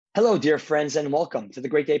Hello, dear friends, and welcome to the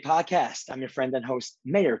Great Day Podcast. I'm your friend and host,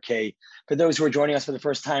 Mayor K. For those who are joining us for the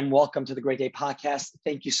first time, welcome to the Great Day Podcast.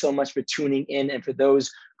 Thank you so much for tuning in. And for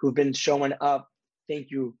those who've been showing up,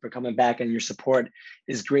 thank you for coming back, and your support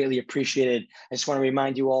is greatly appreciated. I just want to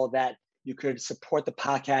remind you all that you could support the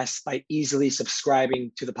podcast by easily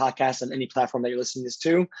subscribing to the podcast on any platform that you're listening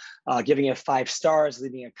to, giving it 5 stars,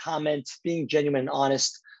 leaving a comment, being genuine and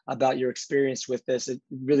honest about your experience with this. It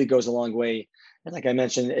really goes a long way. And like I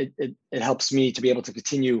mentioned, it helps me to be able to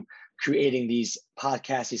continue creating these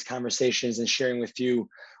podcasts, these conversations, and sharing with you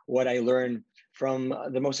what I learn from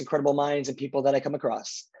the most incredible minds and people that I come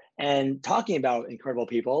across. And talking about incredible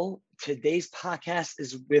people, today's podcast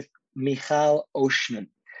is with Michal Oshman.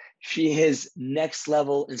 She is next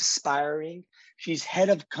level inspiring. She's head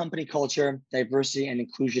of company culture, diversity, and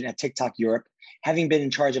inclusion at TikTok Europe, having been in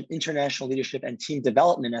charge of international leadership and team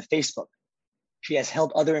development at Facebook. She has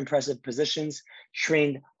held other impressive positions,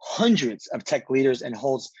 trained hundreds of tech leaders, and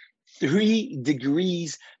holds 3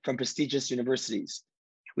 degrees from prestigious universities.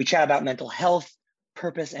 We chat about mental health,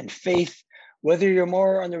 purpose, and faith. Whether you're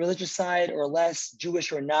more on the religious side or less,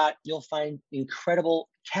 Jewish or not, you'll find incredible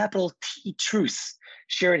capital T truths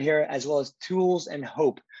shared here, as well as tools and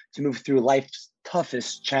hope to move through life's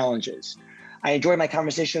toughest challenges. I enjoyed my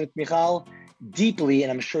conversation with Michal deeply,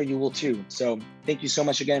 and I'm sure you will too. So thank you so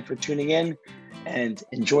much again for tuning in, and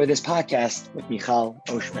enjoy this podcast with Michal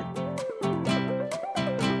Oshman.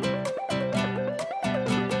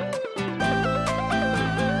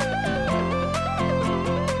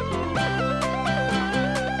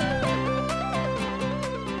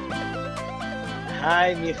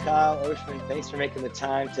 Hi, Michal Oshman. Thanks for making the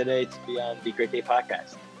time today to be on the Great Day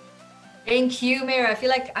Podcast. Thank you, Mayor.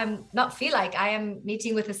 I am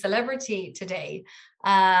meeting with a celebrity today.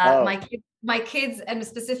 My kids, and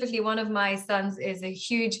specifically one of my sons, is a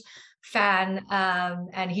huge fan,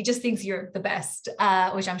 and he just thinks you're the best,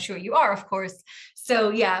 which I'm sure you are, of course.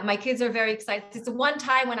 So yeah, my kids are very excited. It's the one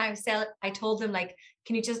time when I told them, like,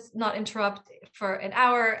 can you just not interrupt for an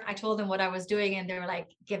hour? I told them what I was doing, and they were like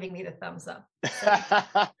giving me the thumbs up. So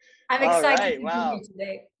I'm excited to be here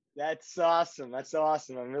today. That's awesome. That's so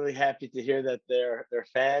awesome. I'm really happy to hear that they're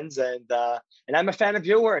fans, and I'm a fan of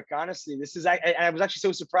your work. Honestly, I was actually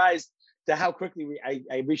so surprised to how quickly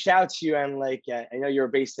I reached out to you, and I know you're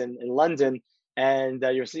based in London, and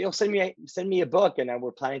you'll send me a book, and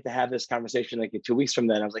we're planning to have this conversation like in 2 weeks from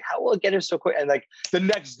then. I was like, how will it get here so quick? And like the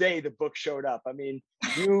next day, the book showed up. I mean,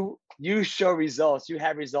 you show results. You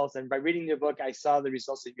have results, and by reading your book, I saw the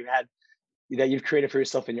results that you've created for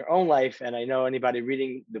yourself in your own life. And I know anybody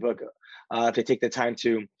reading the book, if they take the time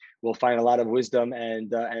to, will find a lot of wisdom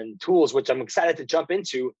and tools, which I'm excited to jump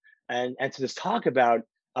into and to just talk about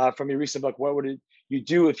from your recent book. What would you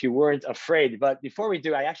do if you weren't afraid? But before we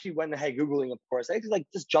do, I actually went ahead Googling, of course. I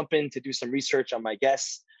just jump in to do some research on my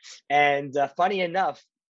guests. And funny enough,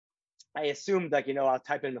 I assumed I'll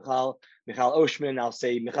type in Michal Oshman, I'll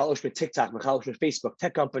say Michal Oshman TikTok, Michal Oshman Facebook,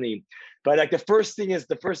 tech company. But the first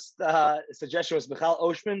suggestion was Michal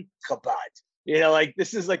Oshman Chabad.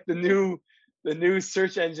 This is like the new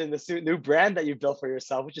search engine, the new brand that you built for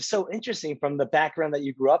yourself, which is so interesting from the background that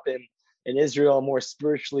you grew up in Israel, a more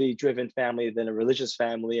spiritually driven family than a religious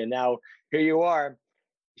family. And now here you are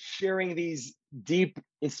sharing these deep,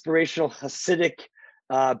 inspirational Hasidic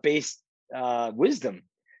based wisdom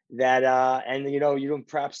that you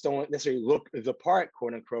perhaps don't necessarily look the part,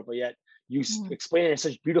 quote unquote, but yet you explain it in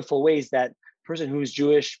such beautiful ways that person who's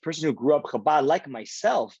Jewish, person who grew up Chabad like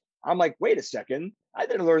myself, I'm like, wait a second, I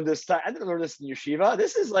didn't learn this in yeshiva.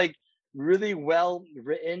 This is like really well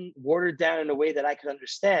written, watered down in a way that I could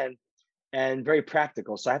understand, and very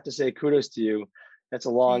practical. So I have to say kudos to you. That's a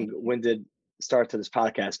long-winded start to this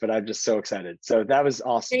podcast, but I'm just so excited. So that was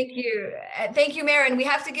awesome. Thank you, Mayor. And we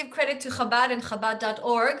have to give credit to Chabad and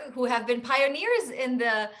Chabad.org, who have been pioneers in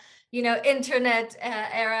the internet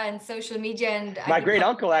era and social media. And my great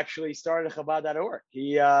uncle actually started Chabad.org.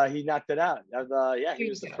 He knocked it out. He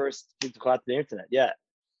was the first to go out to the internet. Yeah.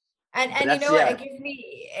 And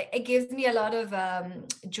it gives me a lot of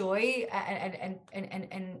joy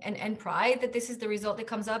and pride that this is the result that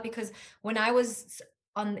comes out, because when I was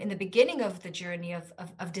in the beginning of the journey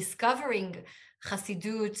of discovering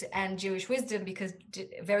Chassidut and Jewish wisdom, because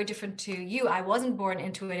very different to you, I wasn't born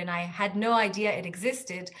into it and I had no idea it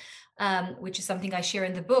existed, which is something I share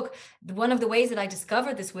in the book. One of the ways that I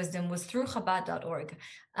discovered this wisdom was through Chabad.org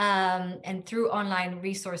and through online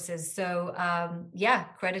resources. So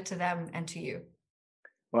credit to them and to you.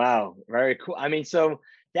 Wow, very cool. I mean, so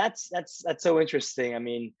that's so interesting. I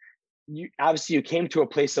mean, you came to a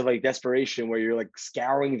place of like desperation where you're like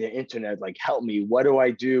scouring the internet, like, help me, what do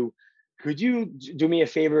I do? could you do me a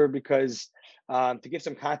favor, because to give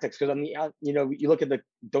some context, because on the you look at the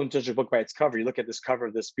don't judge a book by its cover. You look at this cover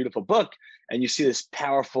of this beautiful book, and you see this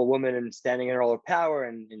powerful woman and standing in all her power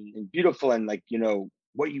and beautiful, and like,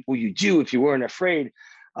 what will you do if you weren't afraid?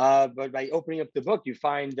 But by opening up the book, you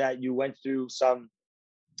find that you went through some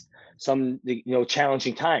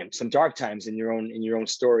challenging times, some dark times in your own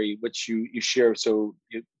story, which you share so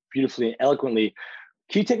beautifully and eloquently.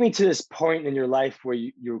 Can you take me to this point in your life where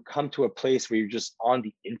you come to a place where you're just on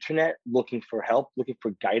the internet looking for help, looking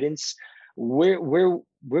for guidance? Where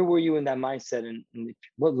were you in that mindset, and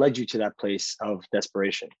what led you to that place of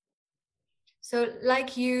desperation? So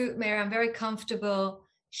like you, Mayor, I'm very comfortable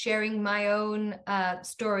sharing my own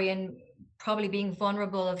story, and probably being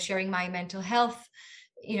vulnerable of sharing my mental health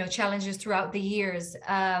challenges throughout the years,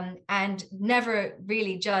 and never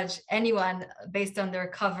really judge anyone based on their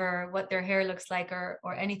cover, what their hair looks like,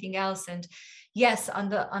 or anything else. And yes, on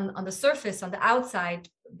the surface, on the outside,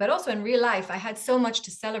 but also in real life, I had so much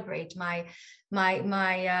to celebrate. My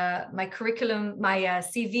curriculum, my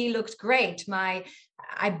CV looked great.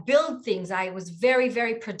 I built things. I was very,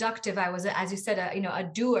 very productive. I was, as you said, a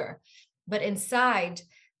doer. But inside,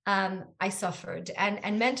 I suffered,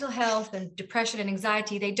 and mental health and depression and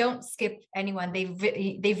anxiety, they don't skip anyone.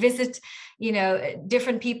 They visit,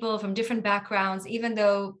 different people from different backgrounds, even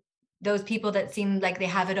though those people that seem like they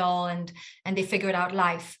have it all and they figured out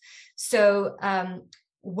life. So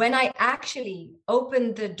when I actually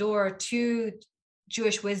opened the door to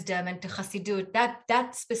Jewish wisdom and to Chassidut,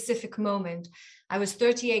 that specific moment, I was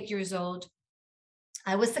 38 years old.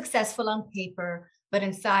 I was successful on paper, but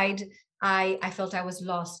inside I felt I was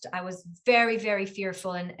lost. I was very, very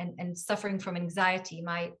fearful and suffering from anxiety.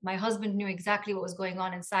 My husband knew exactly what was going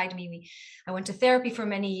on inside me. I went to therapy for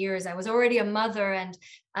many years. I was already a mother, and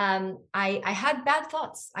I had bad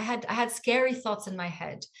thoughts. I had scary thoughts in my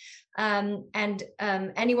head.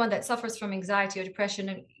 Anyone that suffers from anxiety or depression,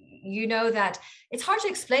 that it's hard to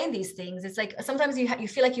explain these things. It's like sometimes you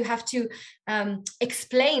feel like you have to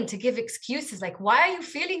explain, to give excuses, like, why are you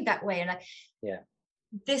feeling that way? And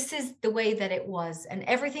this is the way that it was, and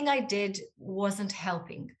everything I did wasn't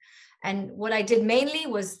helping. And what I did mainly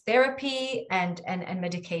was therapy and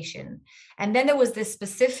medication. And then there was this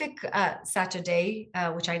specific Saturday,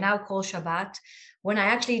 which I now call Shabbat, when I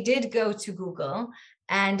actually did go to Google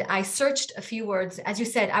and I searched a few words. As you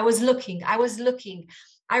said, I was looking.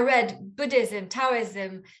 I read Buddhism,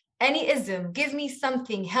 Taoism, any ism, give me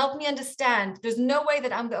something, help me understand. There's no way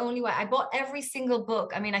that I'm the only one. I bought every single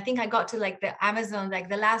book. I mean, I think I got to like the Amazon, like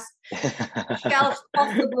the last shelf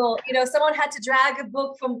possible. Someone had to drag a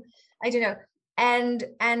book from, I don't know. And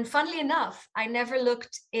funnily enough, I never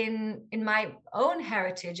looked in my own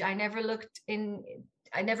heritage. I never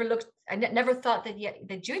thought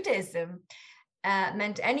that Judaism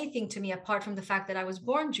meant anything to me apart from the fact that I was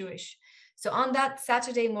born Jewish. So on that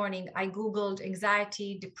Saturday morning, I Googled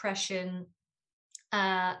anxiety, depression,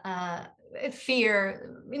 fear,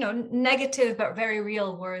 negative but very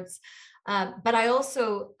real words. But I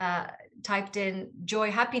also typed in joy,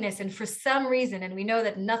 happiness. And for some reason, and we know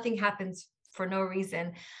that nothing happens for no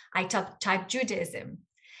reason, I typed Judaism.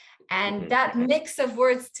 And that mix of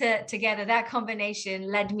words together, that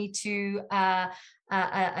combination led me to a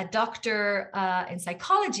doctor in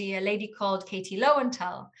psychology, a lady called Katie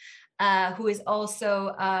Lowenthal, who is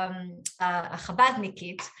also a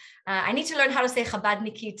Chabadnikit. I need to learn how to say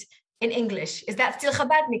Chabadnikit in English. Is that still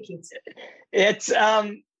Chabadnikit? It's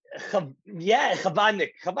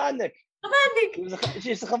Chabadnik.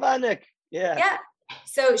 She's a Chabadnik. Yeah.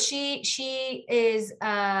 So she is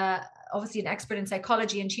obviously an expert in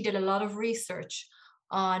psychology, and she did a lot of research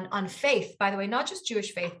on faith, by the way, not just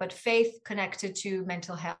Jewish faith, but faith connected to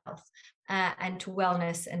mental health. And to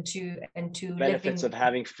wellness and to benefits of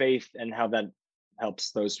having faith, and how that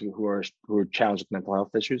helps those who are challenged with mental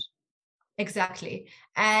health issues. Exactly.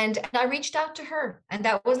 And I reached out to her, and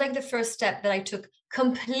that was like the first step that I took,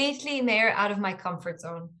 completely out of my comfort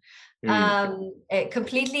zone.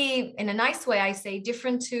 Completely, in a nice way, I say,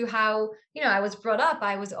 different to how I was brought up.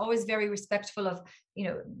 I was always very respectful of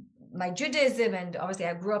my Judaism, and obviously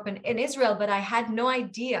I grew up in Israel, but I had no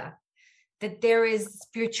idea that there is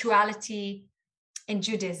spirituality in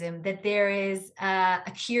Judaism, that there is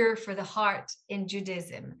a cure for the heart in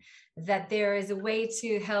Judaism, that there is a way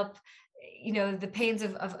to help, the pains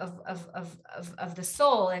of the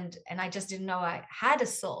soul. And I just didn't know I had a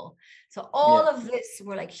soul. So all of this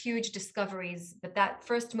were like huge discoveries. But that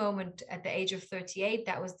first moment at the age of 38,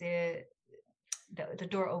 that was the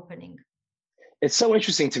door opening. It's so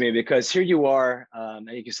interesting to me, because here you are, and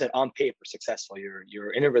like you said, on paper, successful.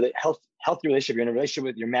 You're in a healthy relationship. You're in a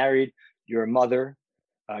relationship you're married. You're a mother.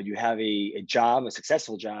 you have a job, a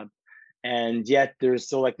successful job, and yet there's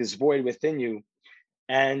still like this void within you.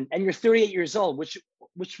 And you're 38 years old, which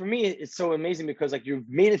for me is so amazing, because like you've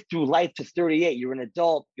made it through life to 38. You're an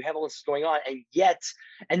adult, you have all this going on,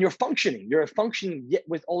 and you're functioning. You're functioning yet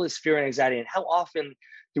with all this fear and anxiety. And how often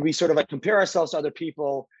do we sort of like compare ourselves to other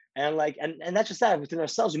people? And like, and that's just that within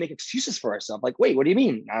ourselves, we make excuses for ourselves. Like, wait, what do you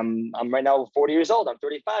mean? I'm right now 40 years old. I'm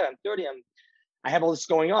 35. I'm 30. I have all this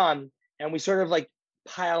going on, and we sort of like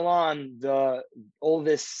pile on all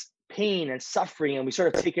this pain and suffering, and we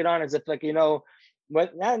sort of take it on as if like,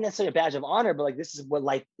 but not necessarily a badge of honor, but like, this is what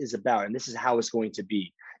life is about, and this is how it's going to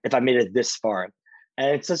be if I made it this far.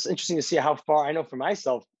 And it's just interesting to see how far. I know for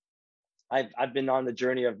myself, I've been on the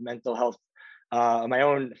journey of mental health on my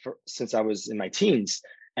own since I was in my teens,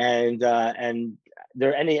 and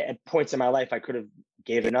there are any points in my life I could have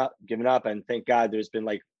given up, and thank God there's been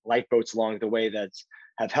like lifeboats along the way that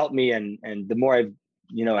have helped me, and the more I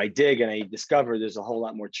dig and I discover, there's a whole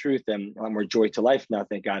lot more truth and a lot more joy to life now,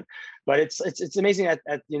 thank God. But it's amazing at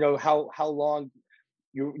how long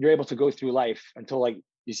you're able to go through life until, like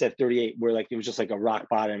you said, 38, where like it was just like a rock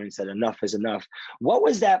bottom and said enough is enough. What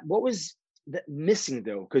was that missing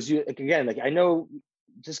though? Because you, like, again, like I know,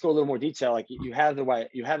 just go a little more detail. Like you have the wife,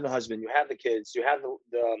 you have the husband, you have the kids, you have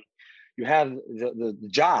the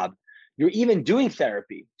job, you're even doing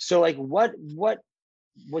therapy. So like what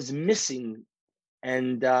was missing,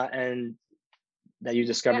 and that you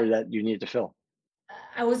discovered that you needed to fill?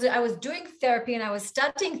 I was doing therapy, and I was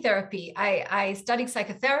studying therapy. I studied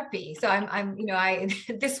psychotherapy. So I'm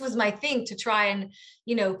this was my thing, to try and,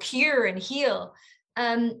 cure and heal.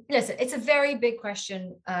 Listen, it's a very big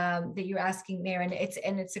question that you're asking, Meir, and it's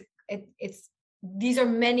these are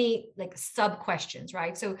many like sub questions,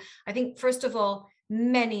 right? So I think first of all,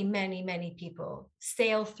 many people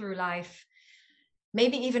sail through life,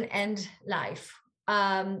 maybe even end life,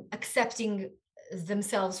 accepting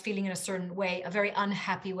themselves feeling in a certain way, a very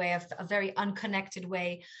unhappy way, a very unconnected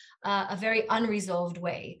way, a very unresolved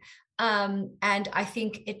way. And I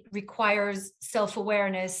think it requires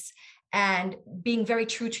self-awareness and being very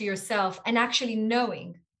true to yourself, and actually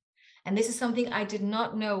knowing, and this is something I did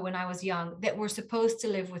not know when I was young, that we're supposed to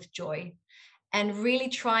live with joy, and really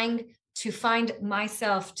trying to find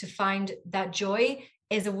myself, to find that joy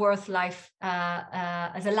is a worth life,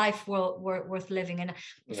 as a life worth living. And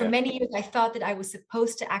for many years, I thought that I was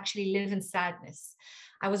supposed to actually live in sadness.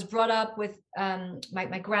 I was brought up with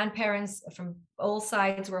my grandparents from all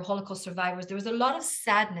sides were Holocaust survivors. There was a lot of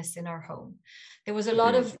sadness in our home. There was a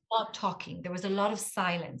lot of not talking. There was a lot of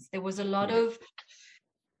silence. There was a lot of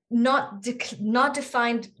not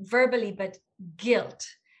defined verbally, but guilt.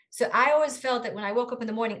 So I always felt that when I woke up in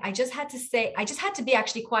the morning, I just had to be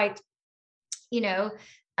actually quite,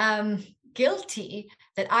 guilty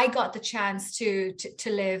that I got the chance to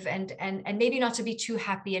live, and maybe not to be too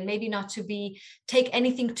happy, and maybe not to take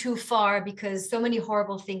anything too far, because so many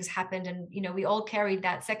horrible things happened, and we all carried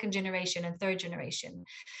that second generation and third generation.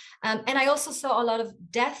 And I also saw a lot of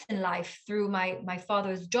death in life through my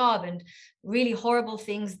father's job, and really horrible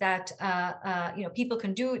things that people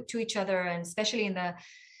can do to each other, and especially in the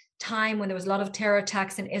time when there was a lot of terror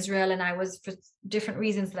attacks in Israel, and I was, for different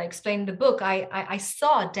reasons that I explained in the book, I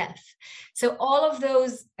saw death. So all of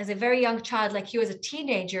those, as a very young child, like you as a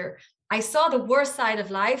teenager, I saw the worst side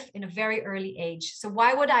of life in a very early age. So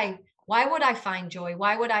why would I find joy?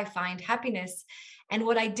 Why would I find happiness? And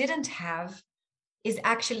what I didn't have is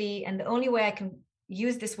actually, and the only way I can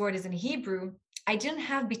use this word is in Hebrew, I didn't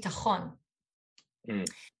have bitachon.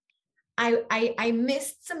 I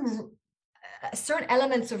missed some certain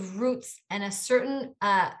elements of roots, and a certain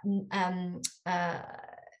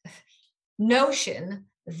notion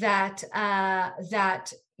that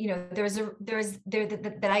that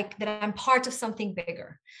I'm part of something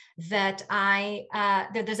bigger, that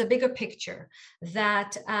there's a bigger picture,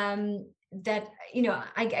 that I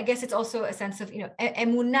guess it's also a sense of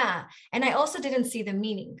emunah, and I also didn't see the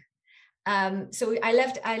meaning. So I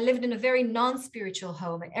lived in a very non-spiritual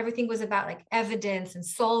home, and everything was about like evidence and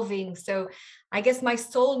solving. So I guess my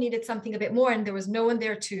soul needed something a bit more, and there was no one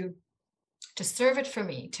there to serve it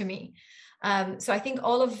to me. So I think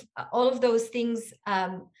all of those things,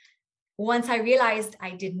 once I realized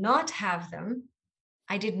I did not have them,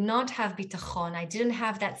 I did not have bitachon, I didn't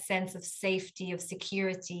have that sense of safety, of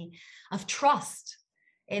security, of trust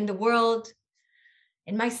in the world,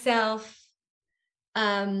 in myself.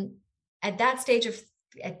 At that stage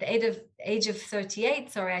at the age of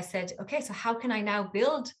 38, I said, okay, so how can I now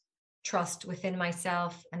build trust within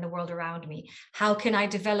myself and the world around me? How can I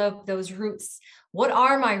develop those roots? What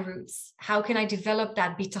are my roots? How can I develop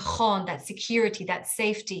that bitachon, that security, that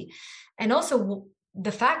safety? And also,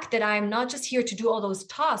 the fact that I'm not just here to do all those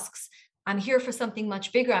tasks, I'm here for something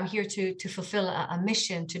much bigger. I'm here to fulfill a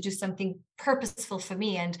mission, to do something purposeful for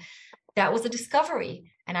me. And that was a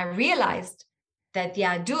discovery. And I realized that the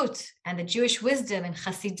Yahadut and the Jewish wisdom and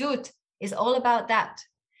Chassidut is all about that.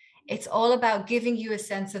 It's all about giving you a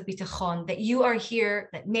sense of bitachon, that you are here,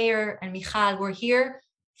 that Meir and Michal were here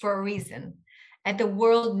for a reason, and the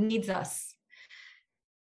world needs us.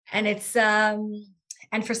 And it's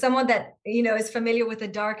and for someone that is familiar with the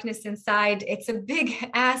darkness inside, it's a big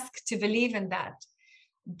ask to believe in that.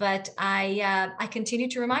 But I continue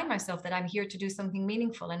to remind myself that I'm here to do something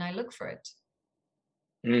meaningful, and I look for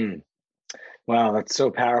it. Wow, that's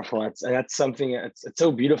so powerful. That's something. It's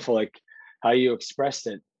so beautiful, like how you expressed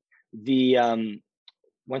it. The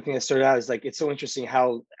one thing that started out is like, it's so interesting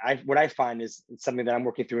how what I find is something that I'm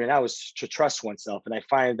working through now is to trust oneself. And I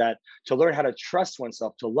find that to learn how to trust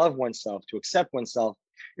oneself, to love oneself, to accept oneself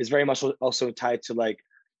is very much also tied to like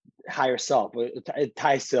higher self. It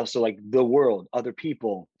ties to also like the world, other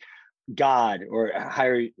people, God, or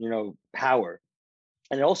higher, power.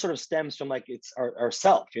 And it all sort of stems from like it's our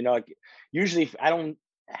self, like usually if I don't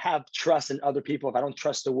have trust in other people, if I don't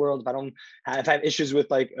trust the world, if I have issues with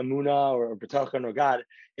like Amuna or B'tachon or God,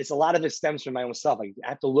 it's a lot of it stems from my own self. Like I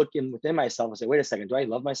have to look within myself and say, wait a second, do I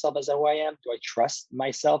love myself as who I am? Do I trust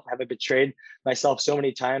myself? Have I betrayed myself so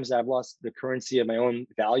many times that I've lost the currency of my own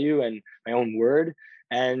value and my own word?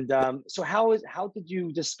 And so how did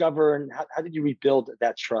you discover and how did you rebuild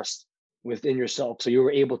that trust within yourself so you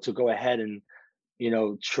were able to go ahead and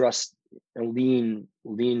trust and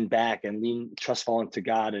lean back and fall into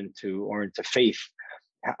God into faith?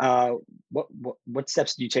 What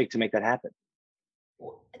steps do you take to make that happen?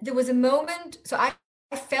 There was a moment, so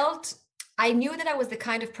I knew that I was the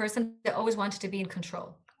kind of person that always wanted to be in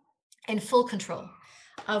control, in full control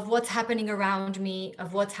of what's happening around me,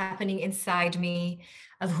 of what's happening inside me,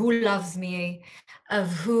 of who loves me, of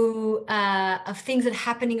things that are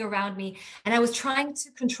happening around me. And I was trying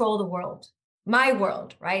to control the world, my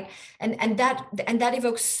world, right? And that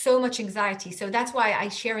evokes so much anxiety. So that's why I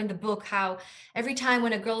share in the book how every time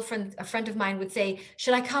when a friend of mine would say,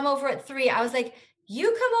 should I come over at 3? I was like, you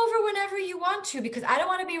come over whenever you want to, because I don't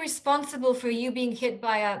want to be responsible for you being hit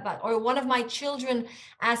by or one of my children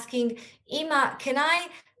asking, Ima, can I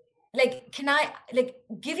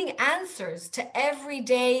giving answers to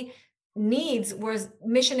everyday needs was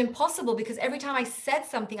mission impossible, because every time I said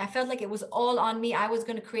something, I felt like it was all on me. I was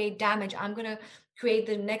going to create damage. I'm going to create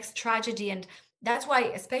the next tragedy. And that's why,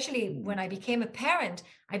 especially when I became a parent,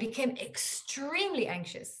 I became extremely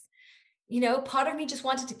anxious. Part of me just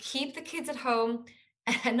wanted to keep the kids at home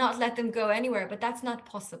and not let them go anywhere, but that's not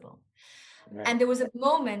possible. Right. And there was a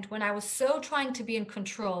moment when I was so trying to be in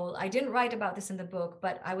control. I didn't write about this in the book,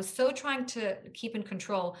 but I was so trying to keep in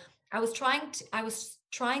control. I was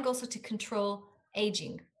trying also to control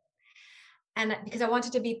aging. And because I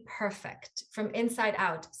wanted to be perfect from inside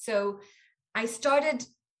out. So I started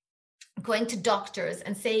going to doctors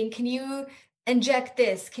and saying, can you inject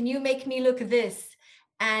this? Can you make me look this?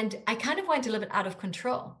 And I kind of went a little bit out of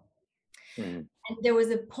control. Mm. And there was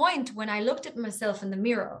a point when I looked at myself in the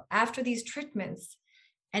mirror after these treatments,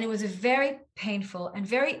 and it was a very painful and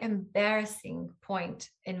very embarrassing point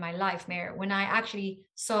in my life, Meir, when I actually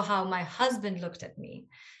saw how my husband looked at me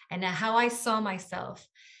and how I saw myself.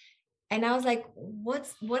 And I was like,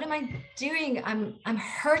 what am I doing? I'm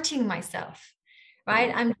hurting myself,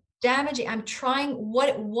 right? Mm. I'm damaging. I'm trying.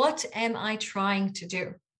 What am I trying to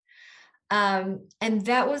do? And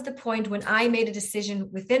that was the point when I made a decision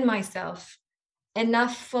within myself,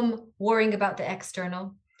 enough from worrying about the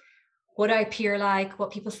external, what I appear like,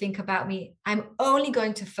 what people think about me. I'm only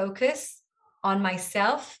going to focus on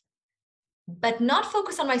myself, but not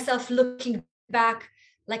focus on myself looking back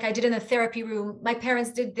like I did in the therapy room. My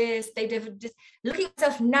parents did this, they did this. Looking at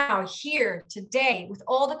myself now, here, today, with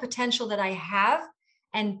all the potential that I have,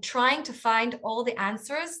 and trying to find all the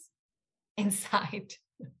answers inside.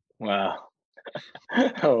 Wow.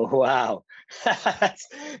 Oh, wow.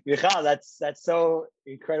 Michal, that's so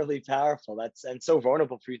incredibly powerful. And so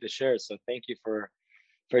vulnerable for you to share. So thank you for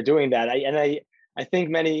doing that. I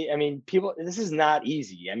think people, this is not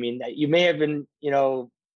easy. I mean, you may have been,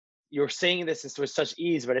 you're saying this with such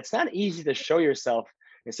ease, but it's not easy to show yourself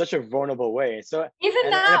in such a vulnerable way. So even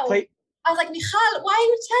now, I was like, Michal, why are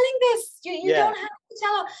you telling this? You don't have to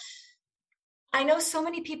tell. I know so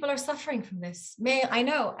many people are suffering from this. I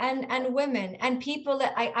know, and women and people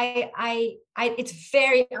that it's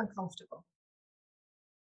very uncomfortable.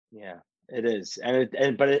 Yeah, it is, and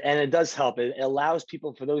it does help. It allows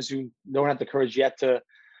people, for those who don't have the courage yet to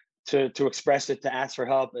to express it, to ask for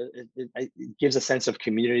help. It gives a sense of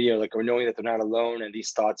community, or knowing that they're not alone, and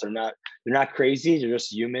these thoughts they're not crazy, they're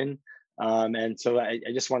just human. And so I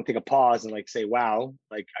just want to take a pause and say, wow,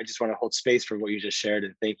 I just want to hold space for what you just shared,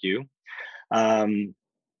 and thank you.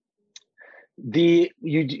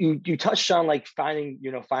 You touched on finding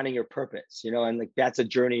your purpose, and that's a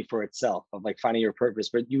journey for itself of finding your purpose,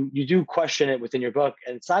 but you do question it within your book,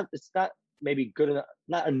 and it's not maybe good enough,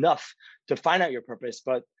 not enough to find out your purpose,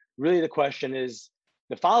 but really the question is,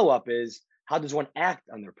 the follow-up is, how does one act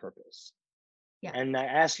on their purpose? Yeah. And I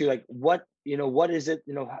ask you, what is it,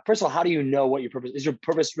 first of all, how do you know what your purpose is? Your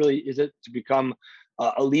purpose really, is it to become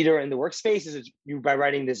a leader in the workspace? Is it you by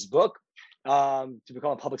writing this book to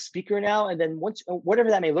become a public speaker now? And then once, whatever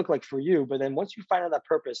that may look like for you, but then once you find out that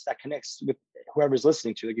purpose that connects with whoever's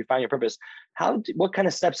listening to, you find your purpose, what kind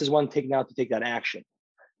of steps does one take now to take that action?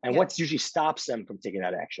 And what usually stops them from taking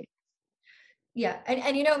that action? Yeah.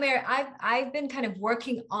 And Meir, I've been kind of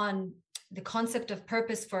working on the concept of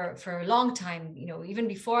purpose for a long time, even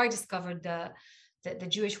before I discovered the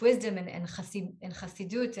Jewish wisdom and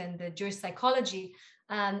Chassidut and the Jewish psychology.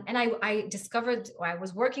 And I discovered, or I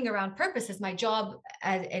was working around purpose as my job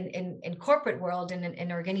in corporate world and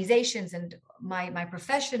in organizations. And my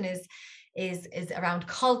profession is around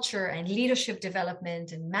culture and leadership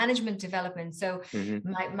development and management development. So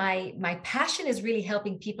my passion is really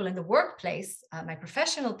helping people in the workplace. My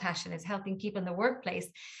professional passion is helping people in the workplace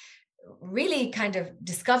really kind of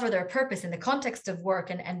discover their purpose in the context of work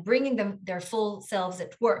and bringing them their full selves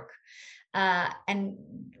at work. And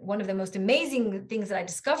one of the most amazing things that I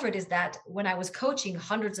discovered is that when I was coaching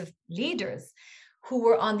hundreds of leaders who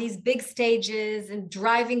were on these big stages and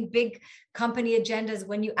driving big company agendas,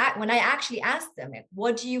 when I actually asked them,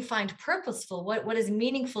 what do you find purposeful? What is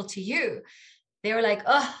meaningful to you? They were like,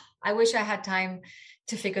 oh, I wish I had time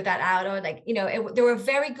to figure that out. Or they were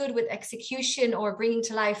very good with execution or bringing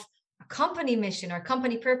to life a company mission or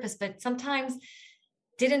company purpose, but sometimes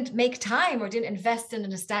didn't make time or didn't invest in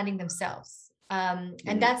understanding themselves.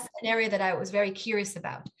 And that's an area that I was very curious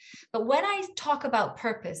about. But when I talk about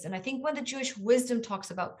purpose, and I think when the Jewish wisdom talks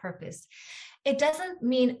about purpose, it doesn't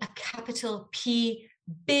mean a capital P,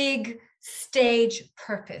 big stage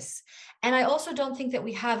purpose. And I also don't think that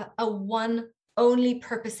we have a one only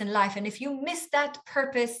purpose in life. And if you miss that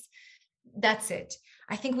purpose, that's it.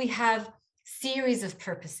 I think we have series of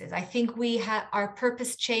purposes. I think our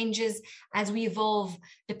purpose changes as we evolve,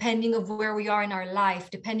 depending of where we are in our life,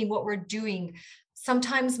 depending what we're doing.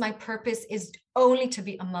 Sometimes my purpose is only to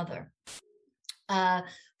be a mother,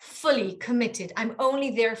 fully committed. I'm only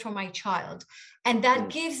there for my child. And that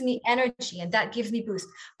gives me energy and that gives me boost.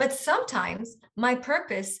 But sometimes my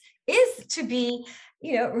purpose is to be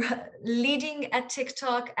leading at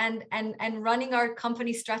TikTok and running our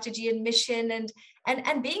company strategy and mission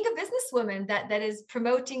and being a businesswoman that is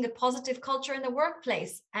promoting a positive culture in the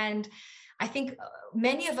workplace. And I think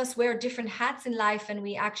many of us wear different hats in life, and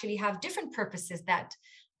we actually have different purposes that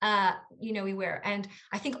we wear. And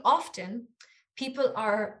I think often people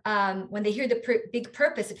are when they hear the big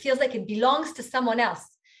purpose, it feels like it belongs to someone else.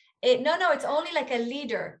 No, it's only like a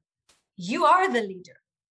leader. You are the leader.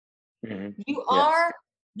 You are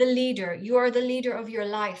the leader. You are the leader of your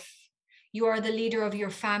life. You are the leader of your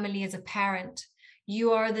family as a parent.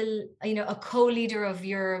 You are a co-leader of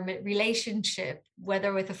your relationship,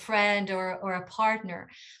 whether with a friend or a partner.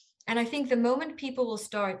 And I think the moment people will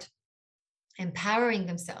start empowering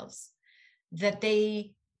themselves, that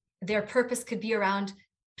their purpose could be around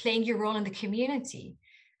playing your role in the community.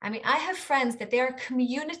 I mean, I have friends that they are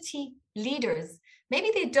community leaders. Maybe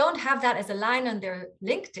they don't have that as a line on their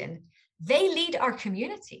LinkedIn. They lead our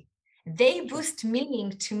community. They boost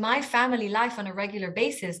meaning to my family life on a regular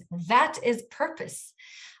basis. That is purpose.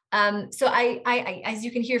 So I, as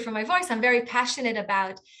you can hear from my voice, I'm very passionate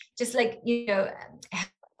about just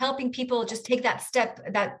helping people just take that step,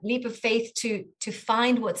 that leap of faith to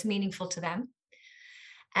find what's meaningful to them.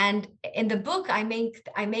 And in the book, I make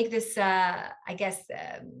this,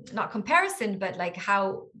 not comparison, but like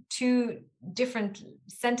how two different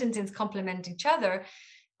sentences complement each other.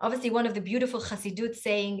 Obviously, one of the beautiful Chassidut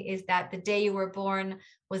saying is that the day you were born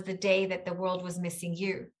was the day that the world was missing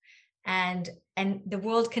you. And the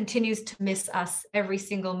world continues to miss us every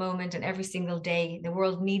single moment and every single day. The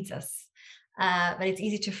world needs us, but it's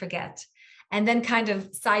easy to forget. And then kind of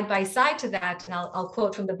side by side to that, and I'll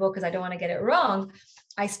quote from the book because I don't want to get it wrong.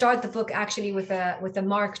 I start the book actually with a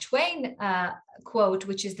Mark Twain quote,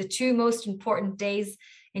 which is the two most important days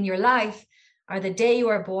in your life are the day you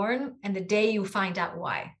are born and the day you find out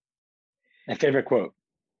why. My favorite quote.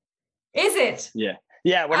 Is it?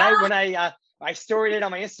 Yeah. When I storied it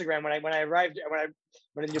on my Instagram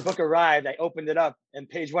when your book arrived. I opened it up and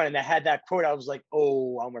page 1, and I had that quote. I was like,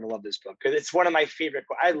 oh, I'm gonna love this book because it's one of my favorite.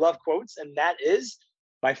 I love quotes, and that is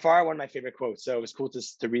by far one of my favorite quotes. So it was cool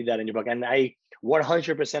to read that in your book, and I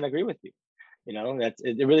 100% agree with you. You know, that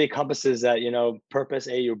it really encompasses that. You know, purpose.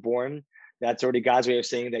 You're born. That's already God's way of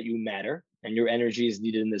saying that you matter and your energy is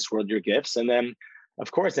needed in this world. Your gifts, and then,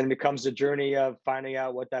 of course, then it becomes the journey of finding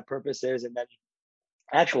out what that purpose is, and then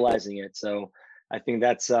actualizing it. So I think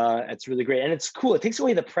that's really great, and it's cool. It takes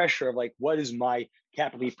away the pressure of like, what is my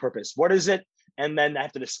capital E purpose? What is it? And then I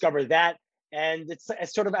have to discover that. And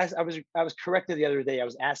it's sort of, as I was corrected the other day. I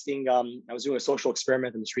was asking, I was doing a social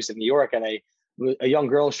experiment in the streets of New York, and a young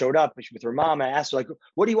girl showed up with her mom. And I asked her like,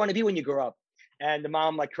 "What do you want to be when you grow up?" And the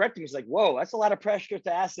mom like corrected me. She's like, "Whoa, that's a lot of pressure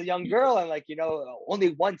to ask a young girl." And like, only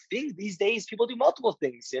one thing these days. People do multiple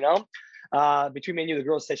things. Between me and you, the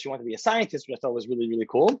girl said she wanted to be a scientist, which I thought was really, really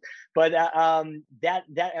cool. But that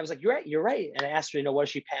I was like, you're right. And I asked her, what is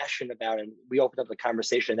she passionate about? And we opened up the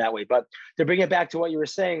conversation that way. But to bring it back to what you were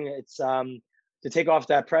saying, it's to take off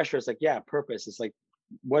that pressure. It's like, yeah, purpose. It's like,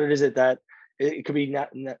 what is it that it could be not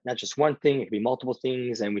just one thing, it could be multiple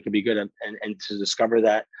things, and we could be good at, and to discover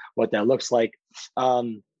that, what that looks like.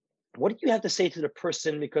 What do you have to say to the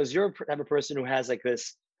person, because you're the type of person who has like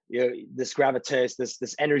this, this gravitas,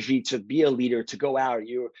 this energy to be a leader, to go out.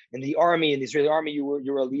 You're in the army, in the Israeli army,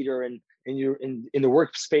 you're a leader, and you're in the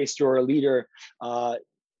workspace, you're a leader.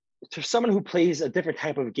 To someone who plays a different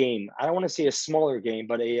type of game, I don't want to say a smaller game,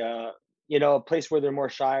 but a place where they're more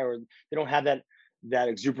shy, or they don't have that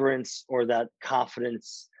exuberance or that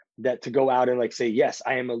confidence that to go out and like say, yes,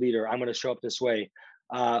 I am a leader, I'm going to show up this way.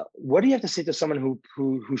 What do you have to say to someone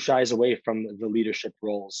who shies away from the leadership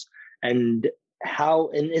roles? And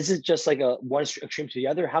is it just like a one extreme to the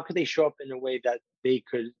other? How could they show up in a way that they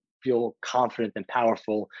could feel confident and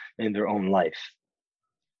powerful in their own life?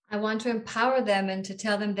 I want to empower them and to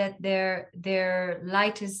tell them that their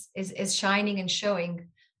light is shining and showing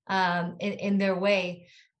in their way.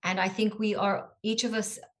 And I think each of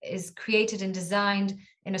us is created and designed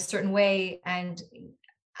in a certain way. And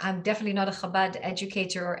I'm definitely not a Chabad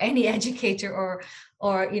educator or any educator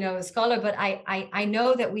or scholar, but I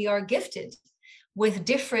know that we are gifted with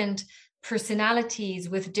different personalities,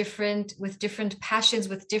 with different passions,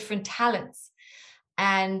 with different talents.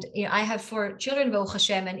 And I have 4 children, Baruch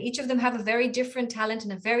Hashem, and each of them have a very different talent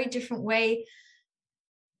in a very different way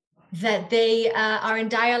that they are in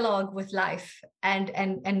dialogue with life and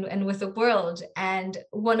with the world. And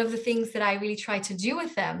one of the things that I really try to do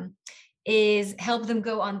with them is help them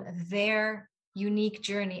go on their unique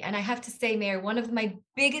journey. And I have to say, Meir, one of my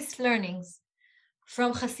biggest learnings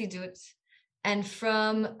from Chassidut and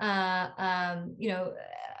from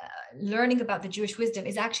learning about the Jewish wisdom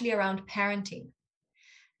is actually around parenting.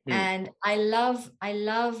 And I love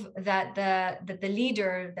that the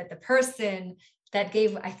leader, that the person that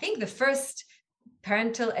gave, I think, the first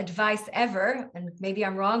parental advice ever, and maybe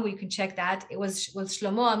I'm wrong, we can check that, it was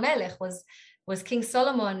Shlomo HaMelech, was King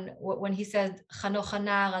Solomon, when he said Chanoch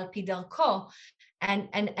hanar al pi darko,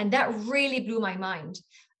 and that really blew my mind.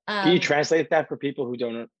 Can you translate that for people who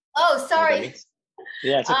don't know? Oh, sorry.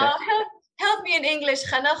 Yeah, it's okay. Help me in English.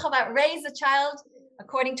 Chanoch, about raise a child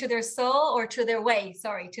according to their soul, or to their way.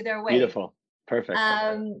 Sorry, to their way. Beautiful. Perfect.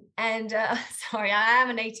 Sorry, I am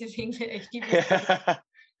a native English.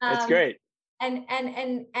 It's great.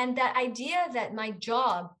 And that idea that my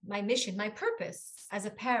job, my mission, my purpose as a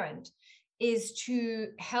parent is to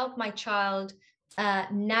help my child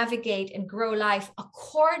navigate and grow life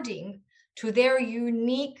according to their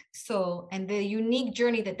unique soul and the unique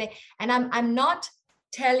journey that they, and I'm not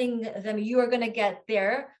telling them you are going to get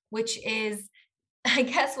there, which is, I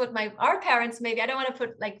guess, what our parents, maybe, I don't want to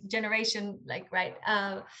put like generation, like, right.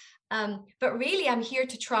 But really I'm here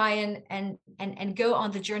to try and go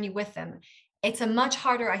on the journey with them. It's a much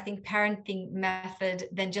harder, I think, parenting method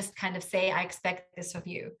than just kind of say, I expect this of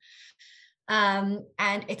you.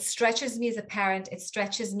 And it stretches me as a parent. It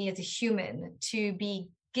stretches me as a human to be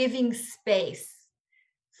giving space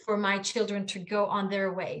for my children to go on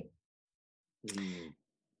their way.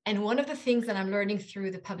 And one of the things that I'm learning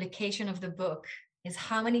through the publication of the book is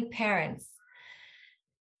how many parents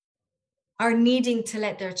are needing to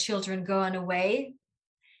let their children go on a way,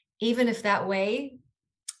 even if that way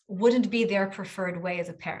wouldn't be their preferred way as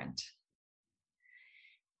a parent.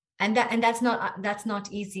 And that's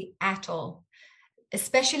not easy at all,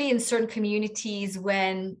 especially in certain communities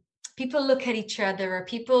when people look at each other, or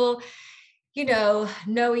people,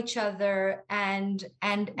 know each other, and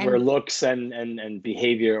where looks and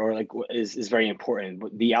behavior, or like, is very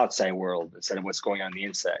important, the outside world instead of what's going on the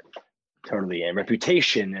inside. Totally. And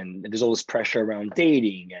reputation, and there's all this pressure around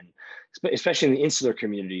dating, and especially in the insular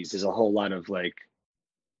communities, there's a whole lot of like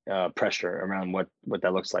pressure around what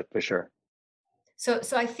that looks like, for sure. So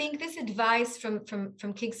I think this advice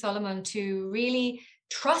from King Solomon to really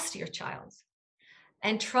trust your child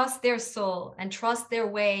and trust their soul and trust their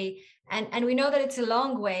way. And we know that it's a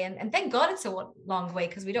long way, and thank God it's a long way,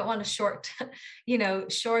 because we don't want a short,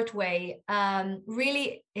 short way.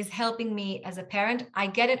 Really is helping me as a parent. I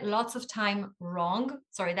get it lots of time wrong.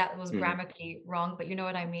 Sorry, that was grammatically wrong, but you know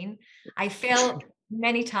what I mean. I fail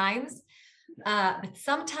many times, but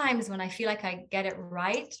sometimes when I feel like I get it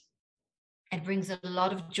right, it brings a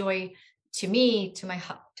lot of joy to me, to my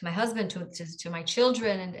husband, to my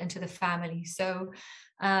children, and to the family. So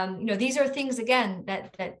these are things, again,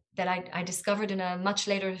 that I discovered in a much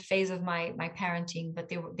later phase of my parenting, but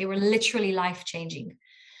they were literally life-changing.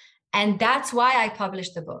 And that's why I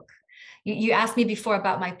published the book. You asked me before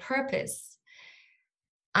about my purpose.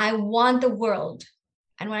 I want the world,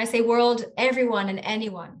 and when I say world, everyone and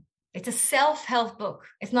anyone. It's a self-help book.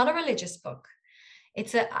 It's not a religious book.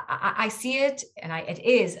 I see it, and it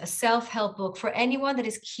is a self-help book for anyone that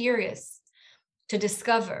is curious to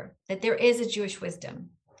discover that there is a Jewish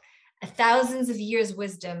wisdom, a thousands of years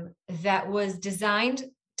wisdom that was designed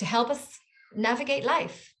to help us navigate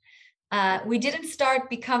life. We didn't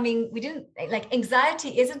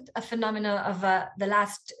anxiety isn't a phenomenon of the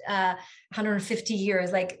last 150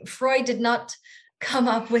 years. Like, Freud did not come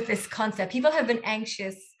up with this concept. People have been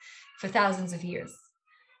anxious for thousands of years.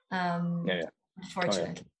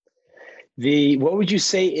 Unfortunately. What would you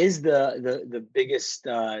say is the biggest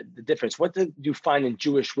the difference? What did you find in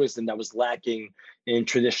Jewish wisdom that was lacking in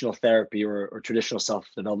traditional therapy or traditional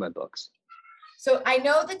self-development books? So I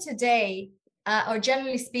know that today, or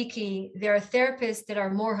generally speaking, there are therapists that are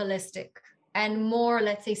more holistic and more,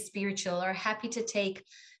 let's say, spiritual, or happy to take,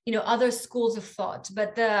 other schools of thought.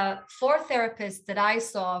 But the 4 therapists that I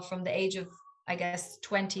saw from the age of, I guess,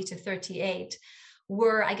 20 to 38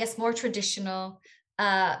 were, I guess, more traditional,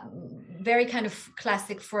 very kind of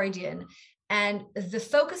classic Freudian. And the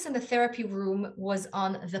focus in the therapy room was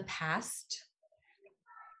on the past.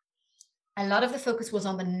 A lot of the focus was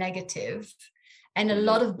on the negative, and a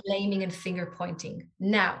lot of blaming and finger pointing.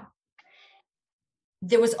 Now,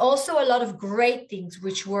 there was also a lot of great things,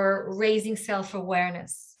 which were raising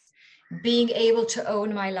self-awareness, being able to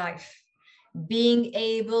own my life, being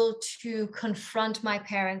able to confront my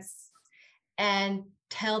parents and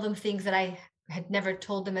tell them things that I had never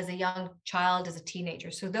told them as a young child, as a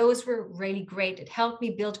teenager. So those were really great. It helped me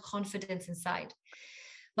build confidence inside.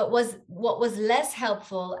 But what was less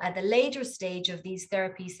helpful at the later stage of these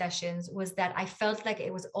therapy sessions was that I felt like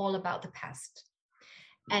it was all about the past.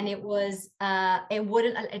 And it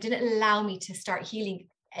didn't allow me to start healing.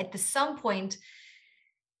 At some point,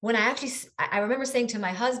 when I remember saying to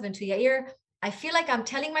my husband, to Yair, I feel like I'm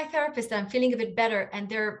telling my therapist that I'm feeling a bit better, and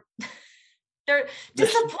they're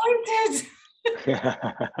disappointed.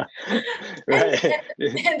 Right.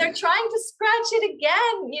 and they're trying to scratch it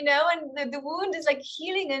again, and the wound is like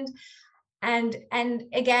healing, and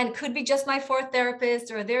again, could be just my 4th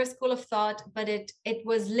therapist or their school of thought, but it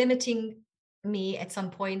was limiting me at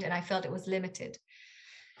some point, and I felt it was limited.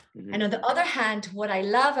 And on the other hand, what I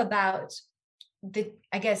love about the,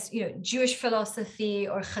 I guess, Jewish philosophy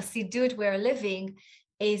or Hasidut way of living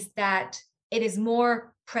is that it is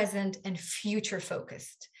more present and future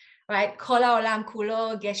focused, right? כל העולם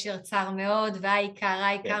כולו גשר צר מאוד,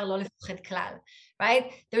 והעיקר לא לפחד כלל,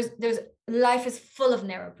 right? There's life is full of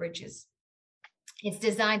narrow bridges. It's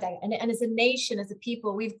designed, and as a nation, as a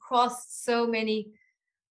people, we've crossed so many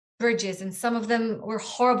bridges, and some of them were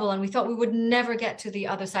horrible, and we thought we would never get to the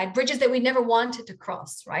other side. Bridges that we never wanted to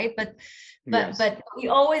cross, right? But we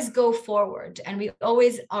always go forward, and we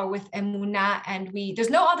always are with emunah, and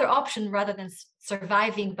there's no other option rather than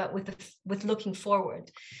surviving, but with looking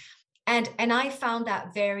forward. And I found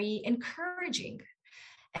that very encouraging.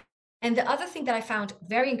 And the other thing that I found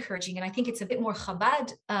very encouraging, and I think it's a bit more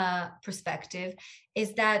Chabad perspective,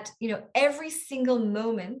 is that every single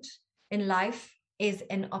moment in life is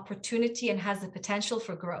an opportunity and has the potential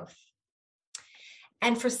for growth.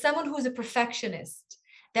 And for someone who's a perfectionist,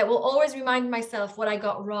 that will always remind myself what I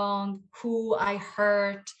got wrong, who I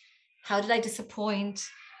hurt, how did I disappoint,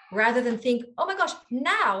 rather than think, oh my gosh,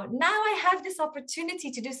 now I have this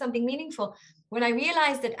opportunity to do something meaningful. When I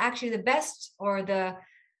realized that actually the best or the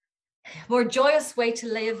more joyous way to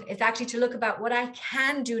live is actually to look about what I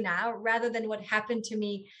can do now, rather than what happened to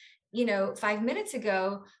me, 5 minutes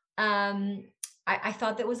ago. I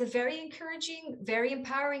thought that was a very encouraging, very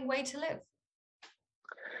empowering way to live.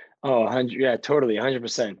 Oh, 100, yeah, totally,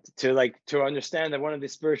 100%. To understand that one of the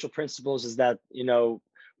spiritual principles is that,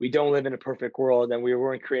 we don't live in a perfect world and we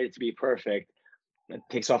weren't created to be perfect. It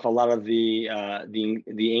takes off a lot of the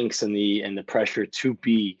inks and the pressure to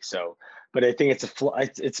be so. But I think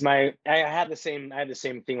it's my I have the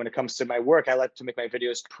same thing when it comes to my work. I like to make my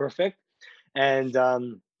videos perfect, and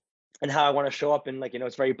how I want to show up, and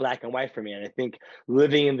it's very black and white for me. And I think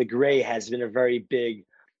living in the gray has been a very big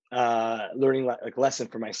learning lesson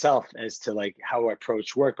for myself as to how I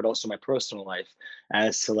approach work, but also my personal life,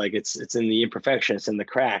 as to it's in the imperfections, in the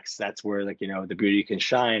cracks. That's where the beauty can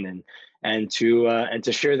shine, and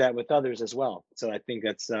to share that with others as well. So I think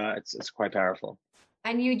that's it's quite powerful.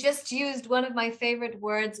 And you just used one of my favorite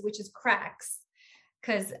words, which is cracks,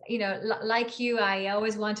 because like you, I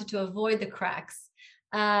always wanted to avoid the cracks,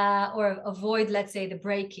 or avoid, let's say, the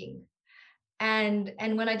breaking.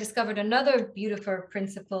 And when I discovered another beautiful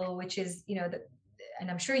principle, which is, and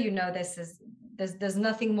I'm sure you know this, is there's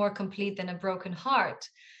nothing more complete than a broken heart.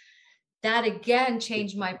 That again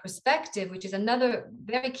changed my perspective, which is another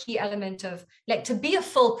very key element of, to be a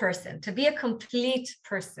full person, to be a complete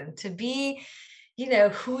person, to be,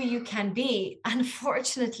 who you can be.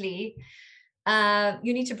 Unfortunately,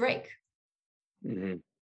 you need to break. Mm-hmm.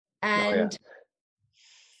 And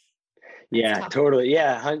yeah, totally.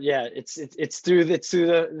 Yeah. It's through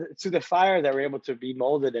the fire that we're able to be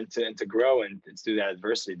molded and to grow, and it's through that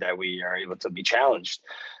adversity that we are able to be challenged.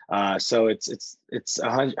 So it's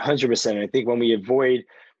 100%. I think when we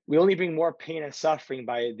only bring more pain and suffering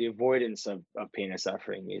by the avoidance of pain and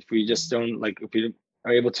suffering. If we just don't if we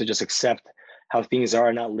are able to just accept how things are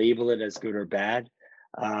and not label it as good or bad,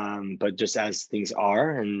 but just as things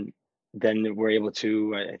are, and then we're able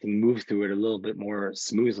to, I think, move through it a little bit more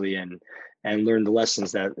smoothly, and learn the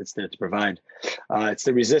lessons that it's there to provide. It's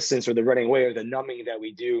the resistance or the running away or the numbing that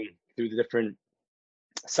we do through the different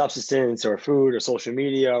substance or food or social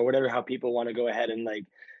media or whatever, how people want to go ahead and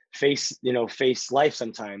face life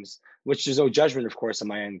sometimes, which there's no judgment, of course, on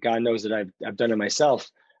my end. God knows that I've done it myself.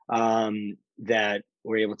 That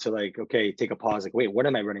we're able to okay, take a pause, wait, what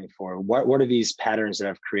am I running for? What are these patterns that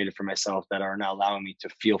I've created for myself that are not allowing me to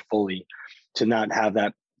feel fully, to not have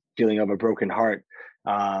that feeling of a broken heart?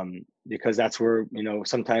 Because that's where,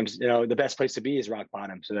 sometimes, the best place to be is rock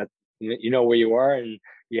bottom, so that you know where you are and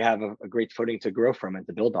you have a great footing to grow from and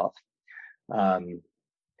to build off. And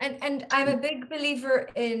I'm a big believer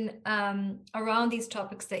in around these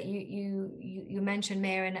topics that you mentioned,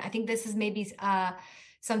 Mayor, and I think this is maybe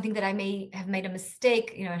something that I may have made a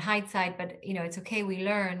mistake, in hindsight, but it's okay, we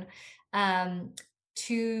learn,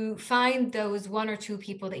 to find those one or two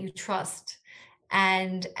people that you trust,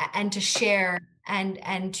 and to share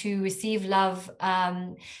and to receive love.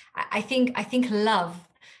 I think love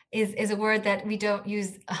is a word that we don't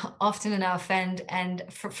use often enough, and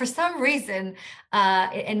for some reason,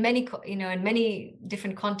 in many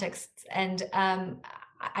different contexts, and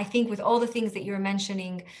I think with all the things that you're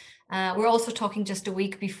mentioning, we're also talking just a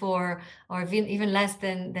week before, or even less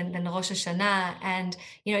than Rosh Hashanah, and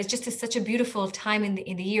it's just such a beautiful time in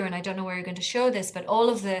the year. And I don't know where you're going to show this, but all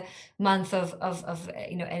of the month of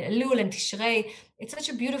Elul and Tishrei, it's such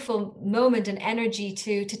a beautiful moment and energy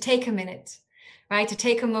to take a minute, right? To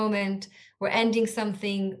take a moment. We're ending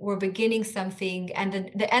something, we're beginning something,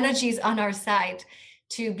 and the energy is on our side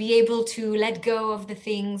to be able to let go of the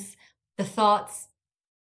things, the thoughts,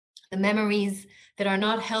 the memories that are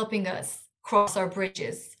not helping us cross our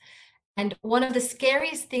bridges. And one of the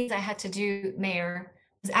scariest things I had to do, Mayor,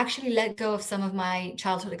 was actually let go of some of my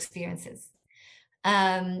childhood experiences,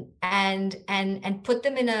 and put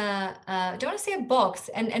them in I don't want to say a box,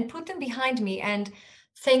 and put them behind me. And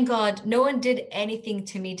thank God, no one did anything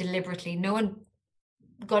to me deliberately. No one,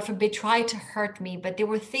 God forbid, tried to hurt me. But there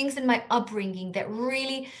were things in my upbringing that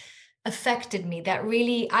really affected me, that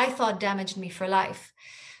really, I thought, damaged me for life.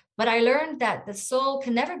 But I learned that the soul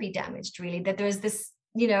can never be damaged, really, that there's this,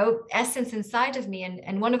 essence inside of me.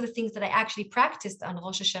 And one of the things that I actually practiced on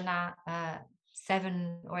Rosh Hashanah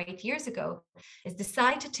 7 or 8 years ago is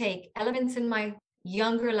decide to take elements in my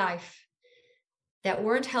younger life that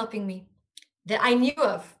weren't helping me, that I knew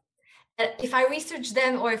of, that if I research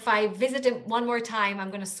them or if I visit them one more time, I'm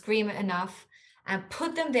going to scream enough, and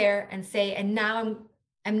put them there and say, and now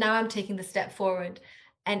I'm taking the step forward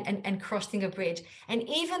and crossing a bridge. And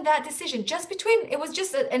even that decision, it was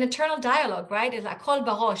just an eternal dialogue, right? It's like kol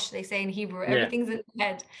barosh, they say in Hebrew, everything's in the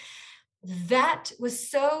head. That was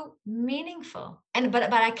so meaningful.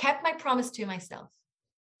 But I kept my promise to myself.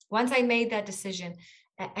 Once I made that decision,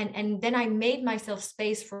 and then I made myself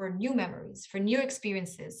space for new memories, for new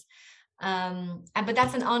experiences. But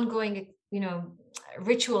that's an ongoing,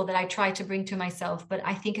 ritual that I try to bring to myself, but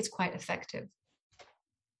I think it's quite effective.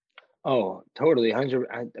 Oh, totally.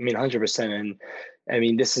 100%. And I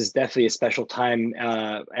mean, this is definitely a special time.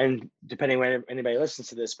 And depending when anybody listens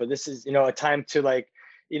to this, but this is, a time to like,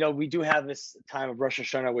 we do have this time of Rosh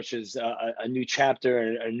Hashanah, which is a new chapter,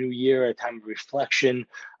 a new year, a time of reflection,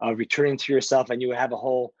 returning to yourself. And you have a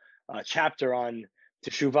whole chapter on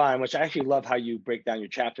Teshuvah, which I actually love how you break down your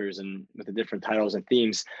chapters and with the different titles and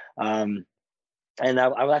themes. And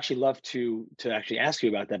I would actually love to actually ask you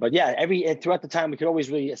about that. But yeah, throughout the time, we could always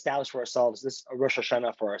really establish for ourselves this Rosh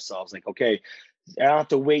Hashanah for ourselves. Like, okay, I don't have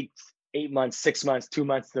to wait 8 months, 6 months, 2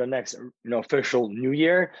 months to the next, official new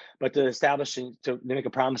year, but to make a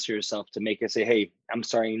promise to yourself, to make it say, hey, I'm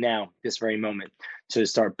starting now, this very moment, to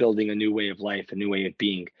start building a new way of life, a new way of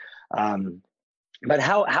being. But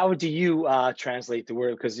how do you translate the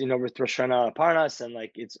word? Because with Rosh Hashanah Parnas, and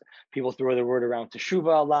like it's people throw the word around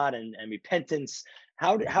Teshuvah a lot and repentance.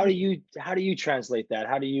 How do you translate that?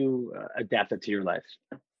 How do you adapt it to your life?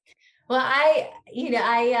 Well, I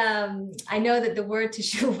know that the word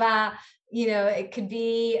Teshuvah, it could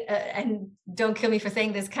be, and don't kill me for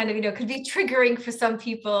saying this, kind of, could be triggering for some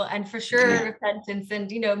people, and for sure repentance.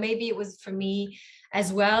 And, maybe it was for me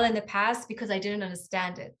as well in the past because I didn't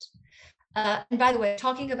understand it. And by the way,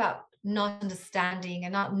 talking about not understanding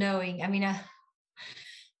and not knowing, I mean,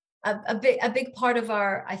 a big part of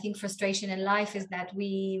our, I think, frustration in life is that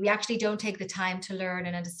we actually don't take the time to learn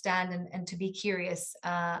and understand and to be curious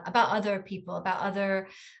about other people, about other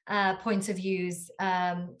points of views,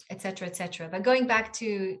 et cetera, et cetera. But going back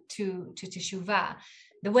to Teshuvah,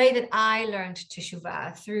 the way that I learned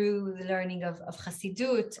Teshuvah through the learning of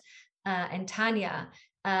Chassidut and Tanya,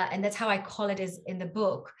 and that's how I call it is in the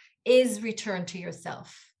book, is return to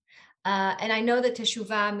yourself. And I know that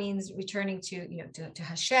teshuvah means returning to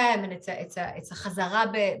Hashem, and it's a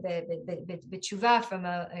chazara b'teshuvah from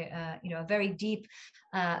a very deep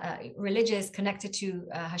religious connected to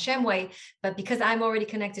Hashem way. But because I'm already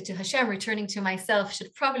connected to Hashem, returning to myself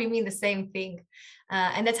should probably mean the same thing,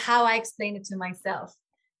 and that's how I explain it to myself.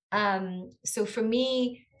 So for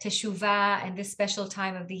me, teshuvah and this special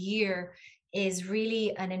time of the year is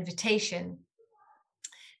really an invitation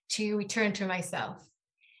to return to myself.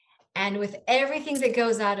 And with everything that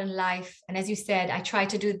goes out in life, and as you said, I try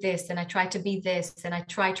to do this and I try to be this, and I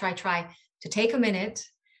try to take a minute,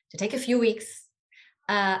 to take a few weeks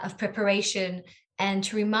of preparation, and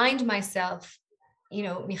to remind myself,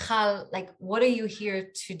 Michal, like, what are you here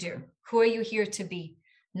to do? Who are you here to be?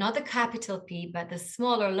 Not the capital P, but the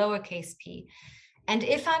small or lowercase p. And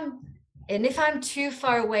if I'm too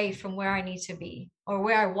far away from where I need to be, or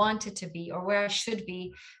where I wanted to be, or where I should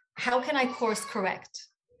be, how can I course correct?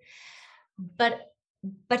 But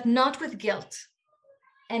not with guilt,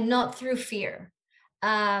 and not through fear,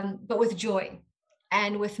 but with joy,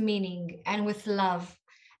 and with meaning, and with love,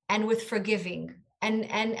 and with forgiving,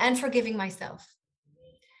 and forgiving myself,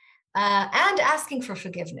 and asking for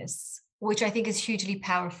forgiveness, which I think is hugely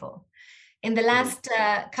powerful. In the last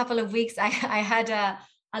couple of weeks, I had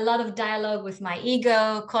a lot of dialogue with my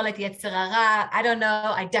ego, call it Yetzer Hara. I don't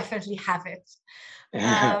know. I definitely have it.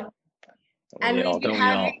 And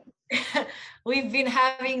we've been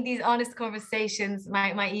having these honest conversations,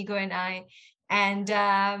 my ego and I. And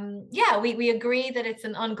we agree that it's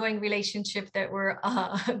an ongoing relationship that we're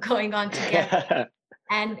going on together.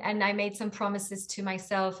 And I made some promises to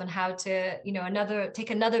myself on how to, take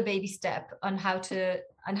another baby step on how to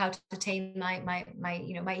tame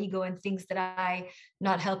my ego and things that are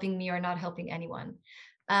not helping me or not helping anyone.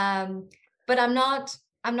 But I'm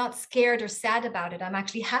not scared or sad about it. I'm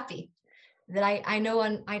actually happy that I know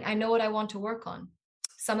what I want to work on.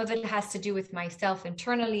 Some of it has to do with myself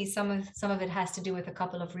internally. Some of it has to do with a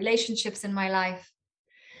couple of relationships in my life.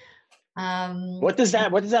 What does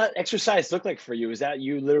that exercise look like for you? Is that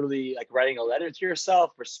you literally like writing a letter to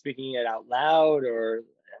yourself, or speaking it out loud, or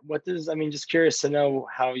just curious to know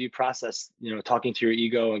how you process, talking to your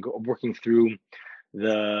ego and working through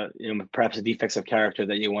the, perhaps the defects of character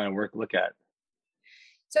that you want to look at.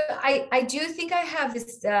 So I do think I have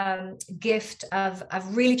this gift of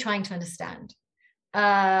really trying to understand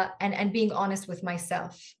and being honest with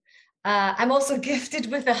myself. I'm also gifted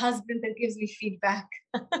with a husband that gives me feedback.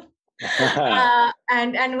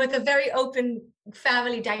 And with a very open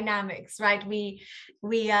family dynamics, right? We're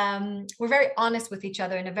very honest with each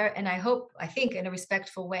other and I think in a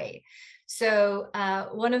respectful way. So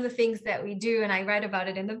one of the things that we do, and I write about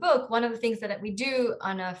it in the book, one of the things that we do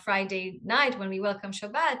on a Friday night when we welcome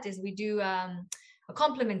Shabbat is we do a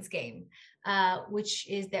compliments game, which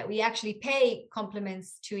is that we actually pay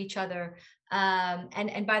compliments to each other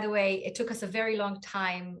And by the way, it took us a very long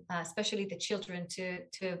time, especially the children, to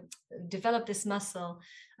develop this muscle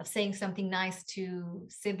of saying something nice to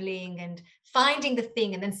sibling and finding the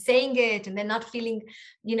thing and then saying it and then not feeling,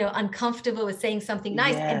 uncomfortable with saying something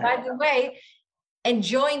nice. Yeah. And by the way,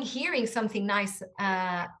 enjoying hearing something nice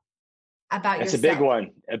about That's yourself.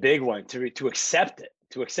 a big one to accept it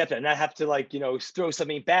and not have to throw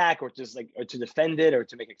something back or just or to defend it or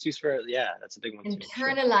to make an excuse for it. Yeah, that's a big one.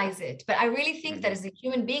 Internalize it. But I really think that as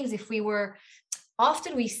human beings, if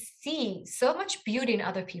often we see so much beauty in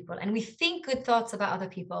other people and we think good thoughts about other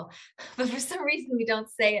people, but for some reason we don't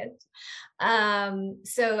say it.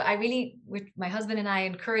 So I really, with my husband and I,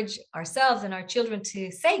 encourage ourselves and our children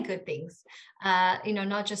to say good things,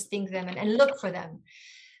 not just think them and look for them.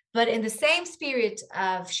 But in the same spirit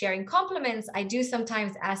of sharing compliments, I do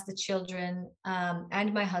sometimes ask the children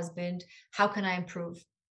and my husband, how can I improve?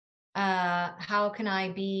 How can I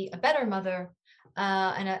be a better mother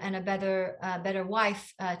and a better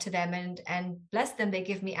wife to them? And bless them, they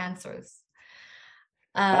give me answers.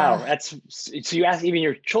 Wow, so you ask even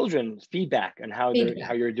your children feedback on how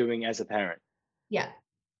you're doing as a parent. Yeah.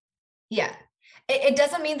 It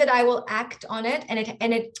doesn't mean that I will act on it,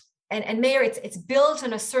 and Mayor, it's built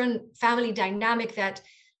on a certain family dynamic that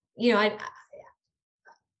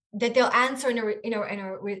that they'll answer in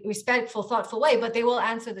a respectful, thoughtful way, but they will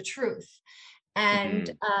answer the truth.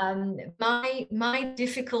 And my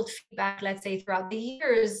difficult feedback, let's say throughout the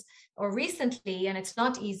years or recently, and it's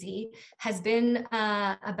not easy, has been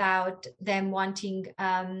about them wanting,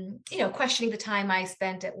 questioning the time I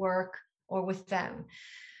spent at work or with them,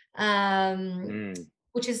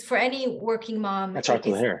 which is for any working mom. That's hard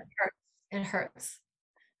to hear. It hurts.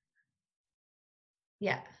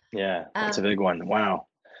 Yeah. Yeah, that's a big one. Wow.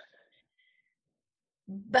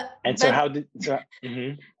 But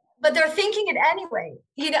they're thinking it anyway.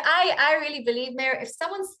 I really believe, Mayor, if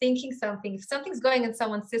someone's thinking something, if something's going in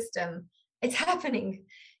someone's system, it's happening.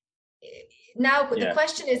 Now, the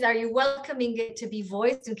question is, are you welcoming it to be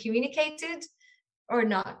voiced and communicated or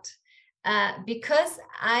not? Because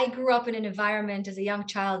I grew up in an environment as a young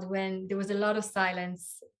child when there was a lot of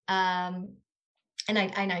silence, and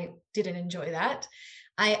I didn't enjoy that.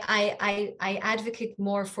 I advocate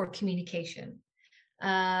more for communication.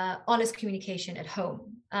 Honest communication at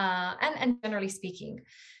home, and generally speaking.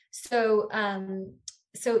 So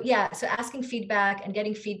asking feedback and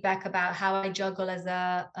getting feedback about how I juggle as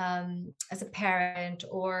a parent,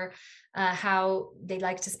 or how they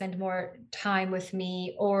like to spend more time with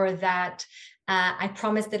me, or that I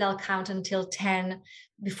promise that I'll count until 10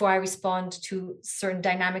 before I respond to certain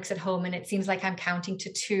dynamics at home, and it seems like I'm counting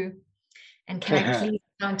to 2, and can I please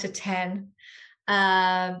count to 10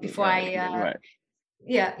 before I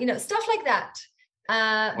stuff like that.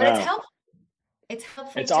 But wow. It's helpful. It's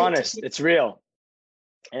helpful. It's honest. It's real.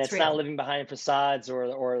 And it's not living behind facades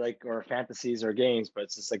or fantasies or games, but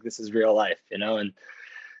it's just like, this is real life, and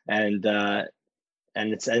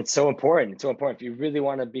it's so important. It's so important. If you really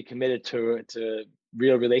want to be committed to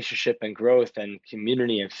real relationship and growth and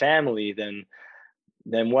community and family, then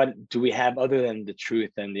what do we have other than the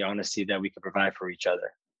truth and the honesty that we can provide for each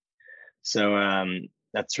other? So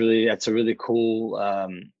that's a really cool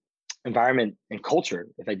environment and culture,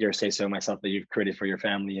 if I dare say so myself, that you've created for your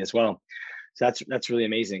family as well. So that's really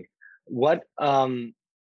amazing. What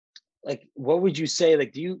what would you say?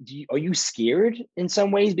 Are you scared in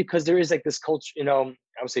some ways, because there is this culture, I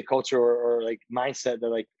would say culture or mindset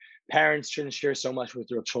that parents shouldn't share so much with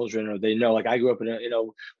their children, or they know, I grew up in a,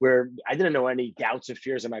 where I didn't know any doubts or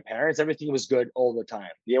fears of my parents. Everything was good all the time.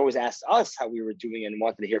 They always asked us how we were doing and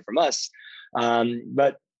wanted to hear from us.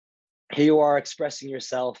 But here you are expressing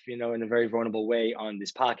yourself, in a very vulnerable way on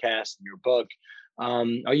this podcast and your book.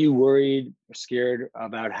 Are you worried or scared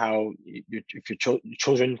about how if your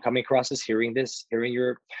children coming across this, hearing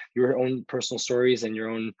your own personal stories and your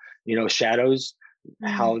own, shadows,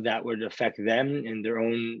 how that would affect them in their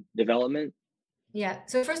own development? Yeah.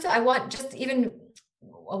 So first of all, I want just even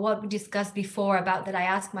what we discussed before about that I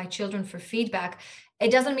ask my children for feedback.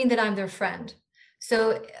 It doesn't mean that I'm their friend.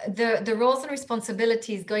 So the roles and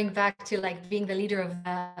responsibilities, going back to being the leader of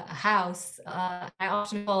a house, I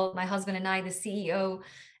often call my husband and I the CEO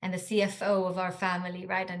and the CFO of our family,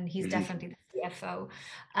 right? And he's definitely the CFO,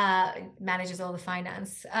 manages all the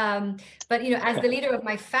finance. But as the leader of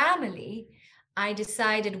my family,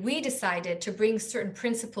 we decided to bring certain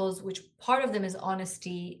principles, which part of them is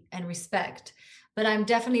honesty and respect, but I'm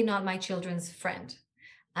definitely not my children's friend.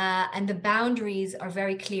 And the boundaries are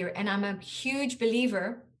very clear. And I'm a huge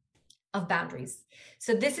believer of boundaries.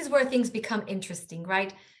 So this is where things become interesting,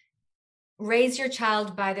 right? raise your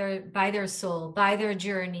child by their soul, by their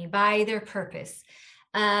journey, by their purpose.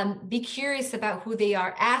 Be curious about who they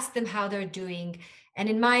are. Ask them how they're doing. And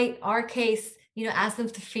in our case, ask them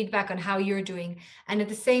for feedback on how you're doing. And at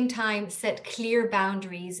the same time, set clear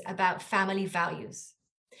boundaries about family values,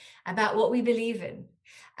 about what we believe in,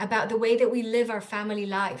 about the way that we live our family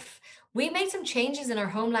life. We made some changes in our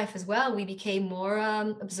home life as well. We became more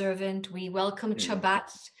observant. We welcomed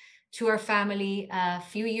Shabbat to our family a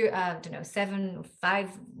few years,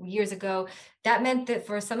 5 years ago. That meant that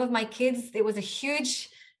for some of my kids, it was a huge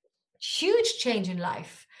change in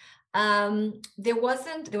life. There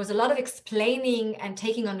was a lot of explaining and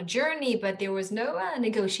taking on a journey, but there was no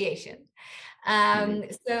negotiation.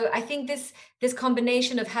 So I think this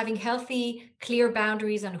combination of having healthy, clear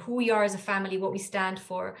boundaries on who we are as a family, what we stand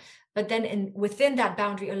for, but then within that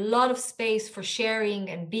boundary, a lot of space for sharing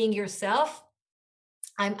and being yourself.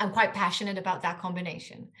 I'm quite passionate about that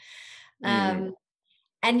combination.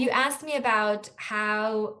 And you asked me about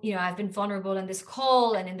how, I've been vulnerable in this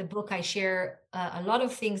call, and in the book, I share a lot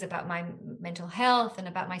of things about my mental health and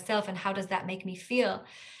about myself, and how does that make me feel?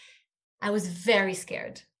 I was very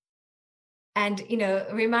scared. And,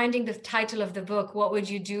 reminding the title of the book, What Would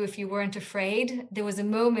You Do If You Weren't Afraid? There was a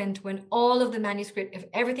moment when all of the manuscript, if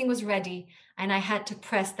everything was ready, and I had to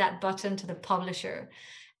press that button to the publisher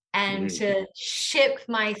and to ship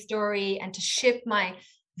my story and to ship my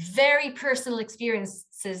very personal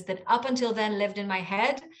experiences that up until then lived in my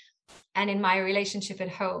head and in my relationship at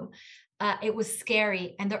home. It was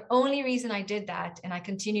scary. And the only reason I did that, and I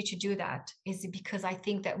continue to do that, is because I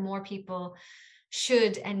think that more people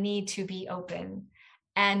should and need to be open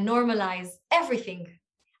and normalize everything.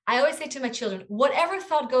 I always say to my children, whatever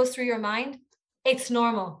thought goes through your mind, it's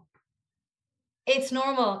normal. It's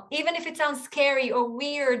normal. Even if it sounds scary or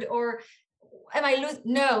weird or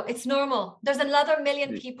no, it's normal. There's another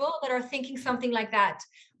million people that are thinking something like that,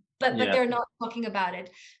 but they're not talking about it.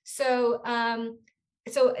 So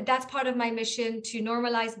so that's part of my mission, to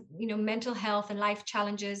normalize, mental health and life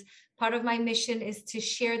challenges. Part of my mission is to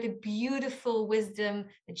share the beautiful wisdom,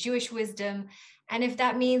 the Jewish wisdom. And if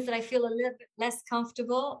that means that I feel a little bit less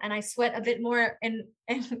comfortable and I sweat a bit more in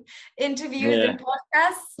interviews and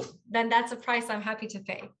podcasts, then that's a price I'm happy to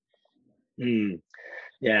pay.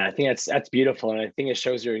 Yeah, I think that's beautiful. And I think it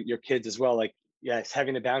shows your kids as well, like, yes,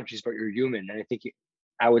 having the boundaries, but you're human. And I think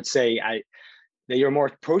I would say that you're more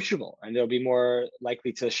approachable, and they'll be more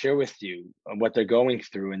likely to share with you what they're going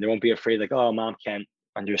through, and they won't be afraid, like, oh, mom can't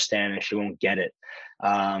understand and she won't get it,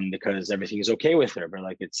 because everything is okay with her. But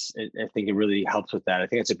like, I think it really helps with that. I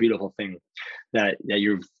think it's a beautiful thing that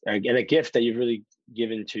you've, and a gift that you've really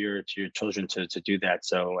given to your children to do that.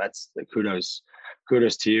 So that's kudos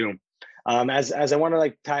to you. As I want to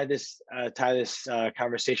like tie this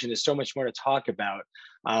conversation, there's so much more to talk about.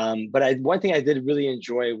 But one thing I did really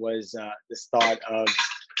enjoy was this thought of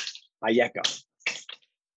Ayeka,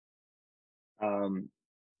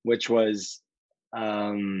 which was,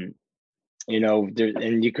 and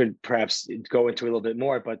you could perhaps go into a little bit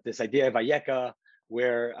more, but this idea of Ayeka,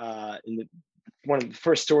 where in one of the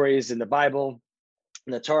first stories in the Bible,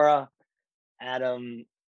 in the Torah, Adam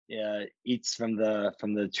eats from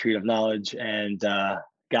the tree of knowledge, and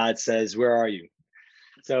God says, "Where are you?"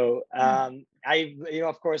 So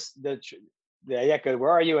of course, the Ayeka,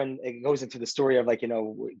 where are you? And it goes into the story of, like,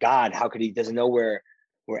 God, how could he doesn't know where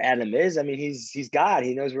Adam is? I mean, he's God.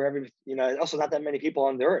 He knows wherever. Also not that many people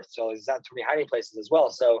on the earth, so there's not too many hiding places as well.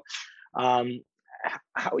 So,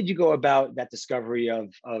 how would you go about that discovery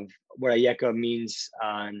of what Ayeka means,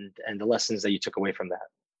 and the lessons that you took away from that?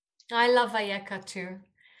 I love Ayeka too.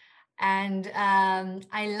 And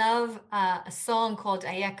I love a song called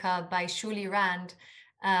Ayeka by Shuli Rand,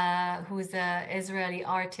 who's an Israeli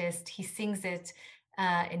artist. He sings it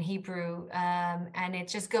in Hebrew, and it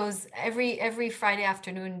just goes every Friday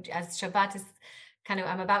afternoon as Shabbat is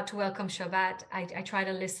I'm about to welcome Shabbat. I try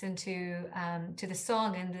to listen to the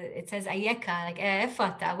song, and it says Ayeka, like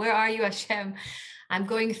Efata, where are you, Hashem? I'm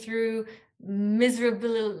going through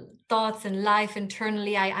miserable thoughts and life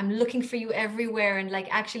internally. I'm looking for you everywhere, and like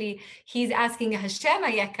actually he's asking Hashem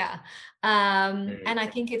Ayeka, and I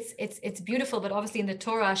think it's beautiful. But obviously in the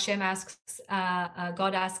Torah, Hashem asks,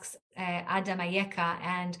 God asks Adam Ayeka,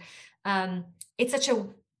 and it's such a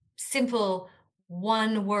simple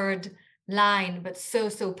one word line, but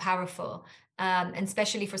so powerful. And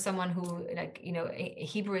especially for someone who,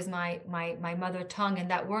 Hebrew is my mother tongue, and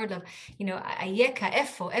that word of, Ayeka,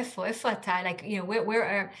 efo ata, like, where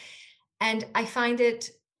are, and I find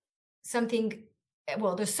it something,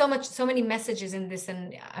 well, there's so many messages in this,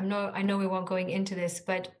 and I know we won't going into this,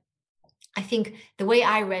 but I think the way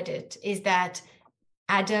I read it is that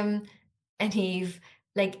Adam and Eve,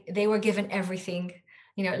 like they were given everything,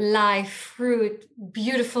 life, fruit,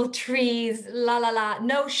 beautiful trees, la la la,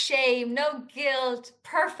 no shame, no guilt,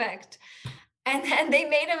 perfect. And then they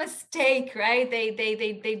made a mistake, right?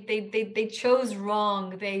 They chose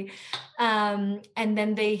wrong. And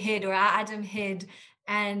then they hid, or Adam hid.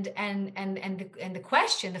 And the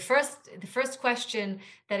question, the first question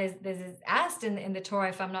that is asked in the Torah,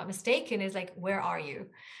 if I'm not mistaken, is like, where are you?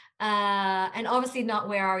 And obviously not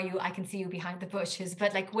where are you, I can see you behind the bushes,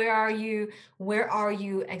 but like, where are you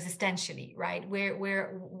existentially, right?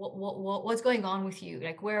 What's going on with you?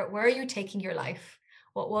 Like, where are you taking your life?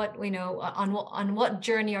 On what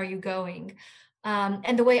journey are you going?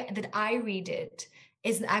 And the way that I read it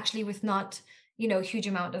is actually with not, huge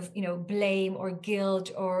amount of, blame or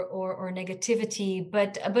guilt or negativity,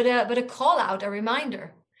 but a call out, a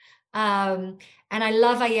reminder. And I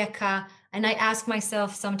love Ayeka, and I ask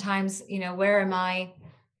myself sometimes, where am I?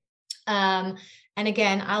 And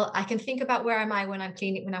again, I can think about where am I when I'm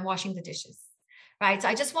cleaning, when I'm washing the dishes, right? So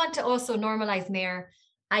I just want to also normalize, Meir,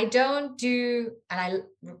 I don't do, and I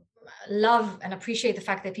love and appreciate the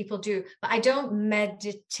fact that people do, but I don't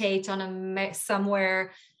meditate on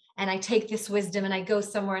somewhere and I take this wisdom and I go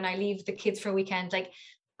somewhere and I leave the kids for a weekend. Like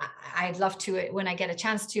I'd love to it when I get a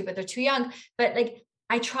chance to, but they're too young. But like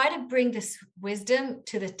I try to bring this wisdom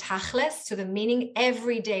to the tachlis, to the meaning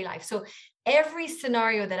everyday life. So every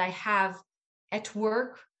scenario that I have at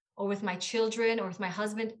work or with my children or with my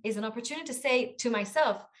husband is an opportunity to say to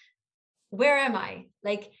myself, where am I?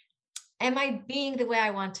 Like, am I being the way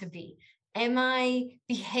I want to be? Am I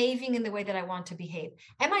behaving in the way that I want to behave?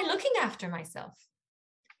 Am I looking after myself?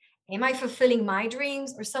 Am I fulfilling my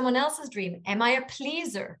dreams or someone else's dream? Am I a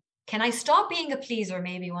pleaser? Can I stop being a pleaser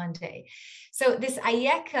maybe one day? So this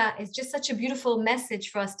Ayeka is just such a beautiful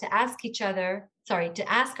message for us to ask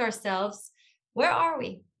ourselves, where are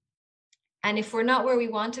we? And if we're not where we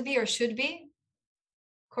want to be or should be,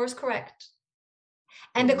 course correct.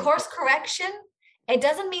 And the course correction, it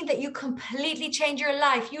doesn't mean that you completely change your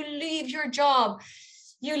life. You leave your job,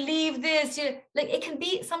 you leave this, like it can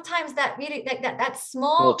be sometimes that really like that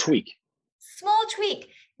small tweak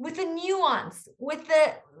with the nuance,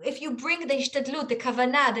 if you bring the ishtadlut, the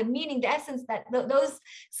kavanah, the meaning, the essence, that those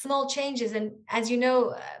small changes. And as you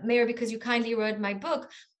know, Meir, because you kindly read my book,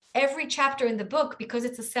 every chapter in the book, because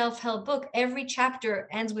it's a self-help book, every chapter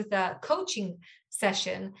ends with a coaching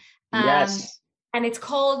session. Yes. And it's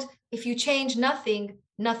called, if you change nothing,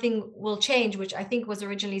 nothing will change, which I think was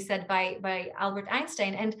originally said by Albert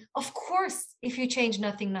Einstein. And of course, if you change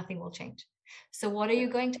nothing, nothing will change. So what are you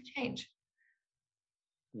going to change?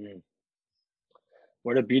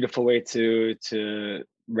 What a beautiful way to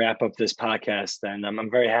wrap up this podcast. And I'm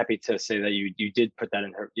very happy to say that you did put that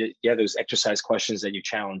in her. Yeah, those exercise questions that you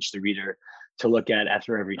challenge the reader to look at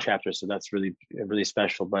after every chapter. So that's really, really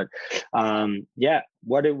special. But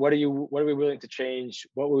what are we willing to change?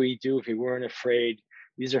 What would we do if we weren't afraid?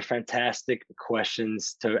 These are fantastic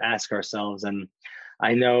questions to ask ourselves. And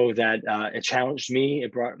I know that it challenged me.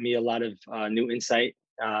 It brought me a lot of new insight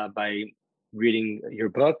by reading your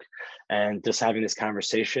book and just having this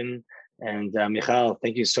conversation. And Michal,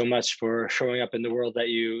 thank you so much for showing up in the world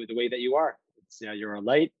the way that you are. You're a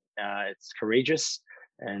light. It's courageous.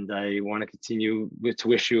 And I want to continue to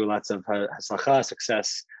wish you lots of hatzlacha,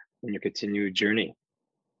 success in your continued journey.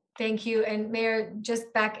 Thank you. And Meir,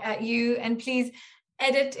 just back at you, and please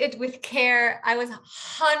edit it with care. I was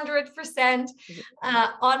 100%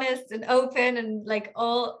 honest and open and like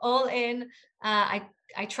all in.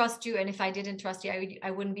 I trust you. And if I didn't trust you,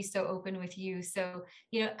 I wouldn't be so open with you. So,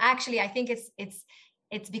 actually, I think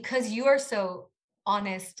it's because you are so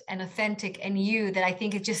honest and authentic and you that I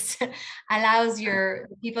think it just allows the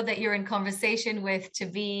people that you're in conversation with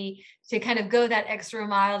to kind of go that extra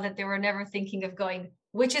mile that they were never thinking of going,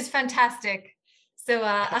 which is fantastic. So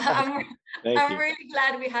I'm really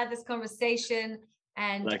glad we had this conversation,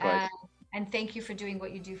 and thank you for doing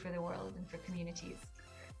what you do for the world and for communities.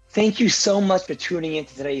 Thank you so much for tuning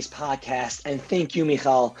into today's podcast. And thank you,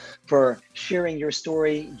 Michal, for sharing your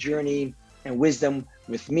story, journey, and wisdom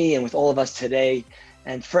with me and with all of us today.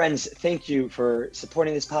 And friends, thank you for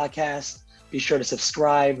supporting this podcast. Be sure to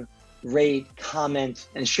subscribe, rate, comment,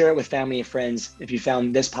 and share it with family and friends if you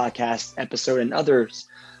found this podcast episode and others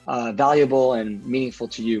valuable and meaningful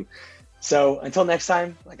to you. So until next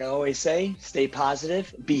time, like I always say, stay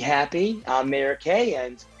positive, be happy. I'm Meir K,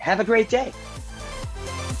 and have a great day.